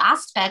technical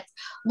aspect,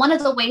 one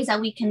of the ways that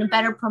we can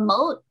better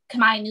promote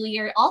Khmer New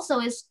Year also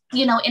is,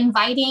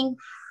 inviting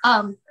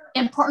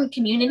important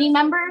community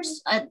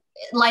members,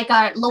 like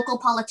our local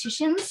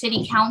politicians,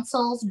 city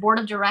councils, board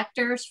of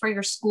directors for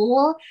your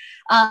school,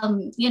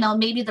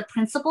 maybe the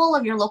principal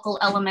of your local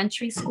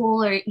elementary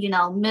school or,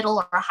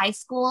 middle or high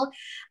school,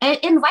 and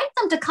invite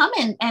them to come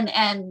in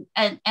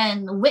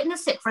and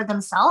witness it for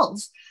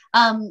themselves.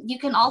 You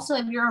can also,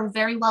 if you're a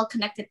very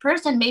well-connected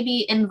person,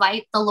 maybe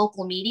invite the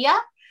local media,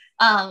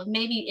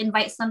 maybe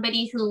invite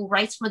somebody who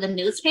writes for the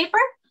newspaper,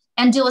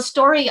 and do a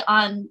story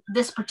on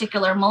this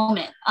particular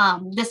moment,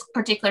 this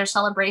particular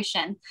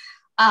celebration.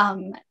 I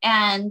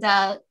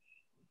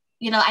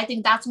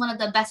think that's one of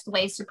the best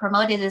ways to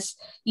promote it is,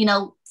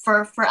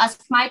 for us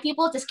Khmer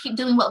people, just keep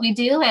doing what we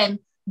do and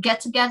get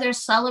together,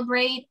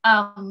 celebrate.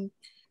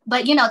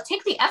 But,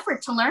 take the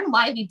effort to learn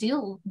why we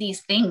do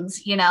these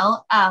things,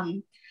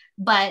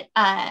 but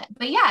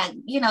yeah,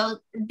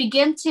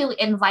 begin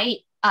to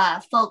invite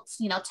folks,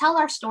 tell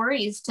our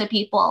stories to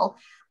people,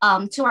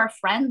 to our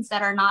friends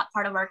that are not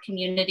part of our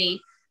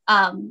community.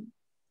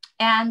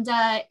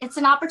 It's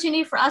an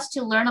opportunity for us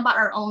to learn about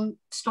our own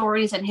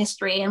stories and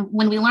history. And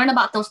when we learn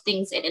about those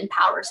things, it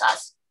empowers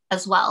us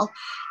as well.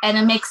 And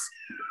it makes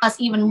us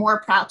even more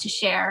proud to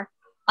share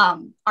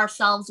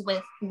ourselves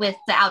with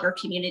the outer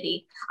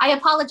community. I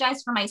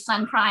apologize for my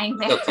son crying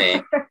there.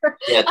 Okay.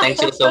 Yeah, thank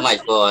you so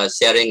much for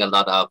sharing a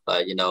lot of,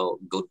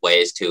 good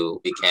ways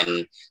we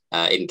can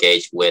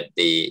engage with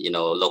the,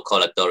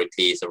 local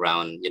authorities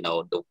around,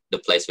 the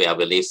place where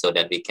we live, so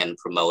that we can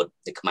promote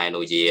the Khmer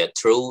New Year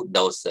through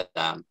those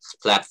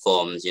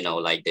platforms,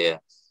 like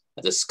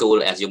the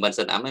school, as you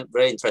mentioned. I'm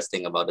very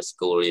interesting about the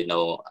school.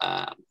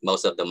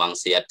 Most of the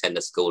monks here attend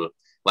the school.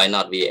 Why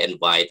not we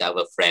invite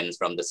our friends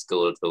from the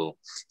school to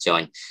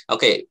join?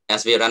 Okay,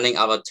 as we're running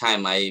out of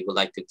time, I would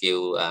like to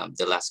give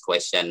the last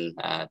question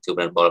to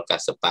Brother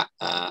Kasapa.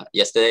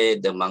 Yesterday,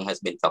 the monk has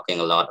been talking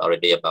a lot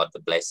already about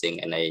the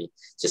blessing, and I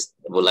just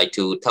would like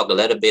to talk a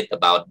little bit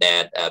about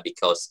that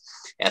because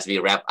as we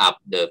wrap up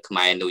the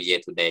Khmer New Year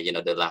today,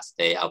 the last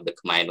day of the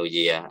Khmer New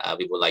Year,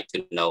 we would like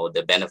to know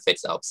the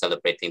benefits of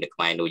celebrating the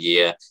Khmer New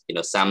Year,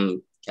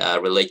 some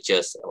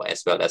religious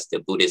as well as the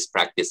Buddhist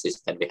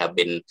practices that we have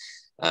been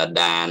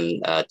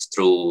done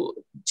through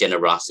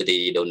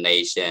generosity,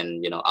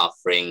 donation,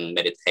 offering,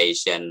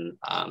 meditation,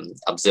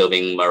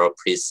 observing moral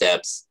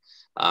precepts,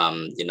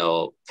 you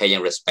know,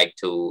 paying respect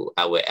to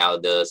our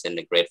elders and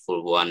the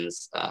grateful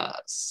ones,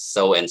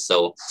 so and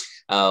so.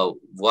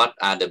 What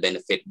are the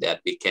benefits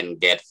that we can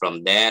get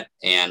from that?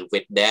 And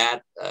with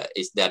that,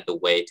 is that the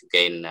way to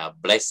gain a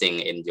blessing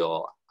in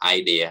your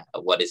idea?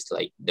 What is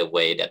like the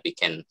way that we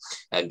can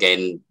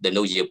gain the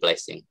New Year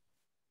blessing?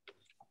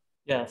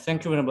 Yeah,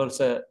 thank you, Venerable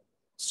Sir.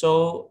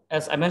 So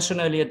as I mentioned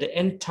earlier, the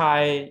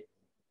entire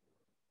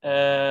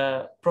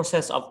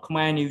process of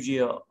Khmer New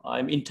Year,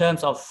 in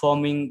terms of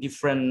forming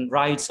different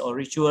rites or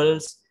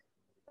rituals,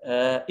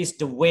 is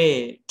the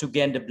way to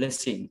gain the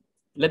blessing.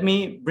 Let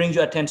me bring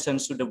your attention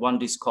to the one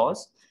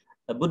discourse.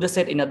 Buddha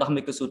said in the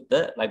Dhammika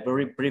Sutta, like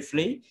very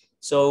briefly,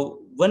 so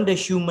when the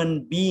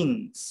human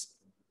beings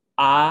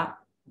are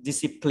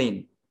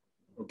disciplined,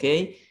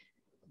 okay,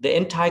 the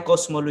entire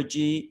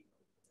cosmology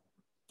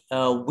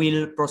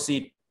will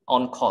proceed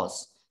on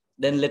course.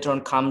 Then later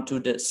on come to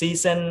the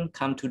season,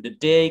 come to the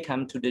day,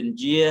 come to the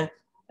year,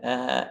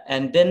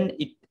 and then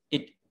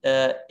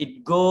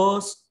it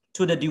goes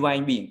to the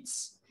divine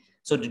beings.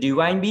 So the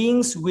divine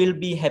beings will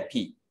be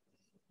happy.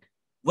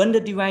 When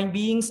the divine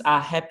beings are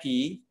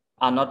happy,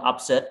 are not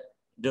upset,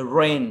 the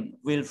rain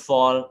will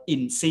fall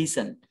in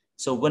season.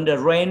 So when the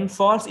rain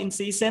falls in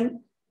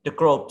season, the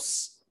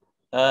crops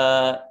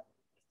will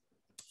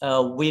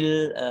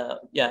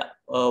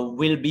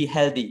be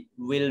healthy,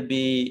 will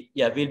be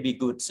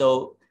good.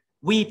 So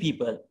we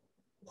people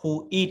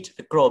who eat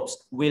the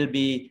crops will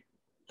be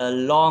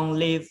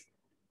long-lived,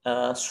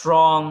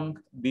 strong,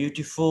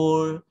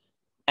 beautiful,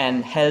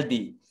 and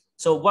healthy.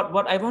 So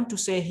what I want to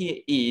say here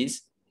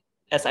is,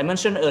 as I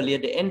mentioned earlier,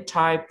 the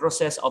entire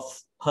process of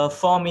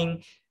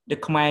performing the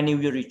Khmer New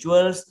Year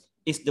rituals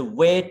is the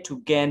way to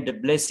gain the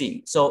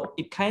blessing. So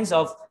it kind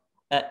of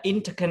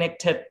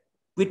interconnected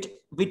with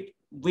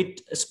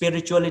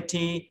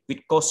spirituality,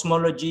 with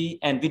cosmology,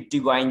 and with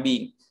divine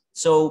being.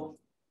 So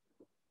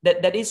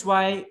that is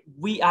why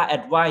we are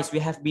advised, we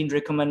have been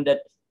recommended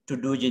to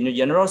do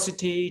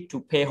generosity,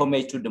 to pay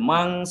homage to the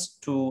monks,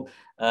 to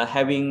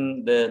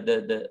having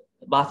the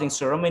bathing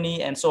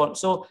ceremony, and so on.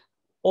 So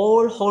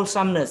all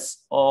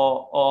wholesomeness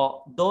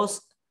or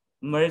those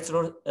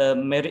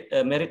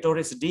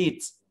meritorious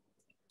deeds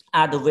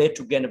are the way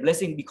to gain a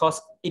blessing,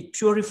 because it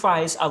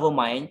purifies our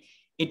mind.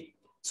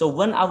 So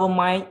when our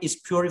mind is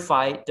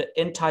purified, the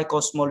entire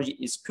cosmology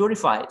is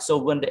purified. So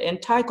when the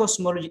entire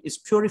cosmology is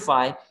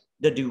purified,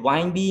 the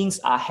divine beings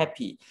are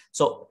happy.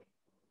 So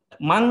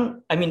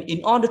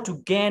in order to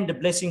gain the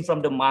blessing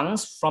from the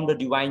monks, from the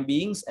divine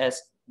beings,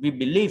 as we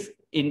believe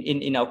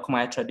in our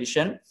Khmer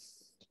tradition,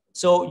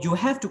 so you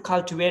have to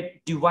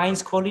cultivate divine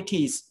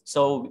qualities.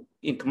 So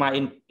in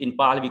Khmer, in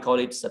Pali, we call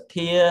it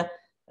Sathya,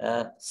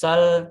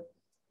 Sal,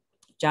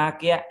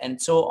 Chakya,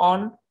 and so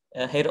on,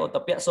 Hera.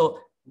 So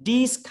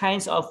these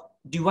kinds of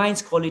divine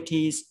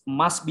qualities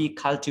must be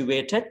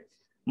cultivated,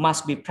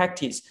 must be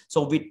practiced.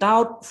 So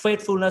without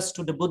faithfulness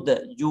to the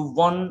Buddha, you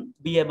won't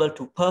be able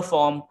to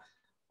perform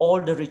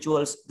all the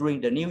rituals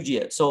during the New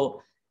Year.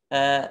 So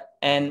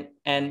and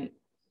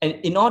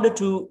in order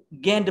to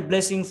gain the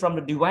blessing from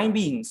the divine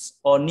beings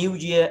or New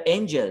Year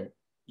angel,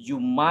 you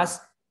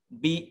must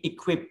be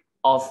equipped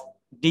of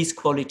these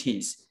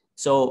qualities.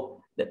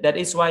 So that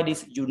is why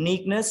this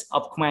uniqueness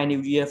of Khmer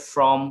New Year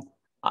from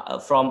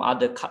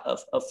other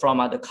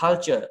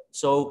culture.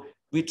 So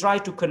we try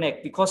to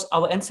connect, because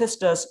our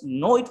ancestors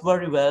know it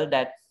very well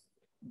that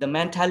the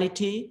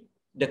mentality,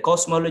 the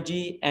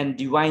cosmology, and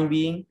divine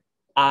being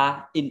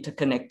are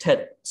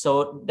interconnected.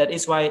 So that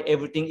is why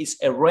everything is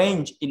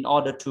arranged in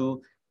order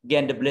to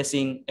gain the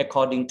blessing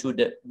according to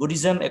the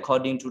Buddhism,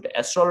 according to the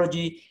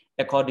astrology,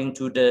 according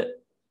to the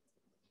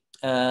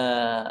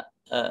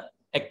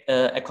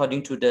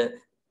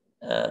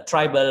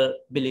tribal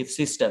belief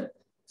system.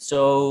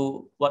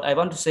 So what I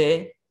want to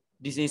say,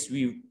 this is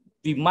we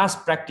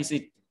must practice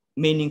it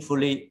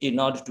meaningfully in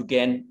order to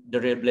gain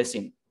the real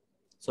blessing.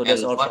 So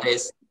that's all.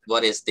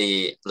 What is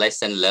the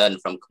lesson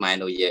learned from Khmer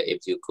New Year?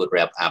 If you could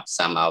wrap up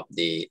some of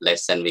the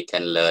lesson we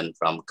can learn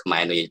from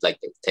Khmer New Year,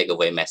 like the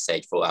takeaway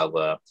message for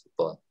our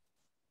people.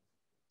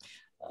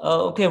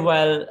 Okay,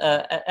 well,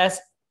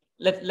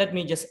 let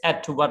me just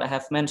add to what I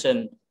have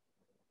mentioned.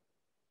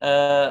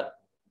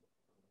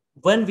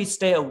 When we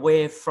stay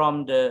away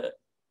from the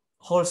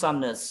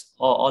wholesomeness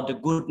or the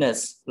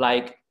goodness,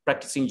 like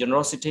practicing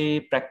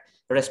generosity,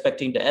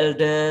 respecting the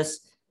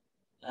elders,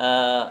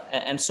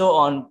 and so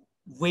on,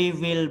 we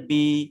will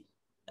be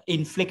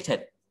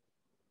inflicted.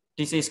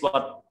 This is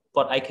what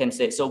I can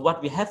say. So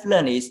what we have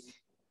learned is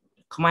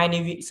Khmer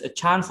New Year is a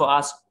chance for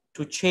us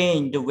to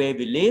change the way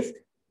we live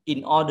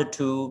in order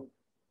to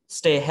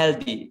stay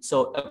healthy.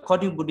 So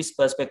according to Buddhist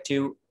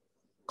perspective,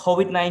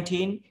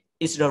 COVID-19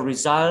 is the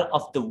result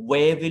of the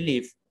way we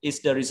live,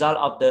 is the result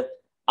of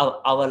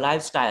our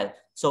lifestyle.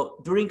 So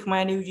during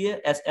Khmer New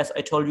Year, as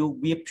I told you,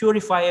 we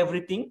purify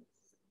everything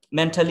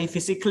mentally,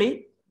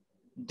 physically.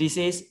 This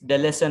is the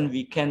lesson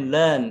we can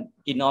learn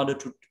in order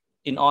to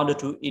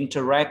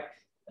interact,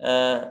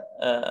 the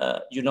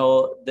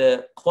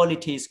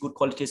good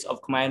qualities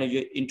of Khmer New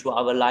Year into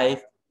our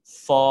life,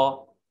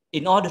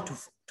 in order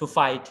to to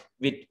fight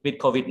with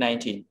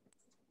COVID-19.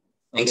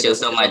 Thank you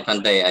so much,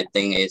 Pante. I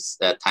think it's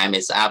the time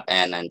is up,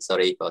 and I'm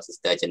sorry for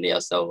Sister Jenny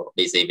also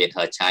busy with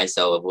her child,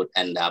 so we would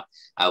end up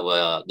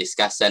our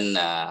discussion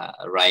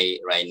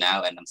right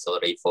now. And I'm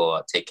sorry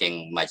for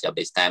taking much of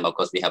this time. Of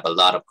course, we have a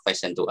lot of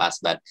questions to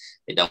ask, but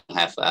we don't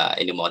have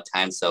any more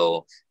time.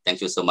 So thank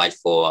you so much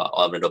for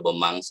Honorable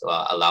Monks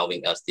for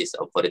allowing us this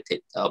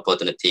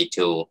opportunity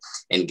to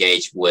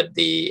engage with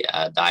the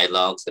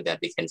dialogue, so that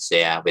we can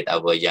share with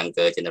our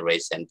younger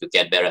generation to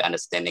get better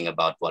understanding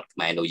about what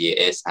Khmer New Year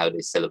is, how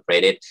they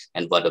celebrate it,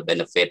 and what the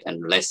benefit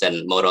and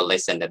moral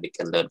lesson that we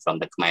can learn from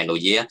the Khmer New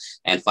Year.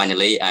 And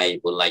finally,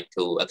 I would like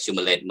to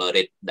accumulate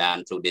merit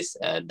done through this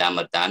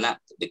Dhamma Dana,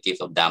 the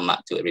gift of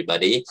Dhamma to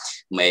everybody.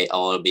 May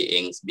all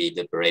beings be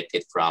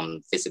liberated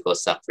from physical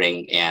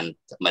suffering and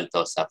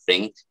mental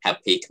suffering.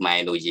 Happy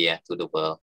Khmer New Year to the world.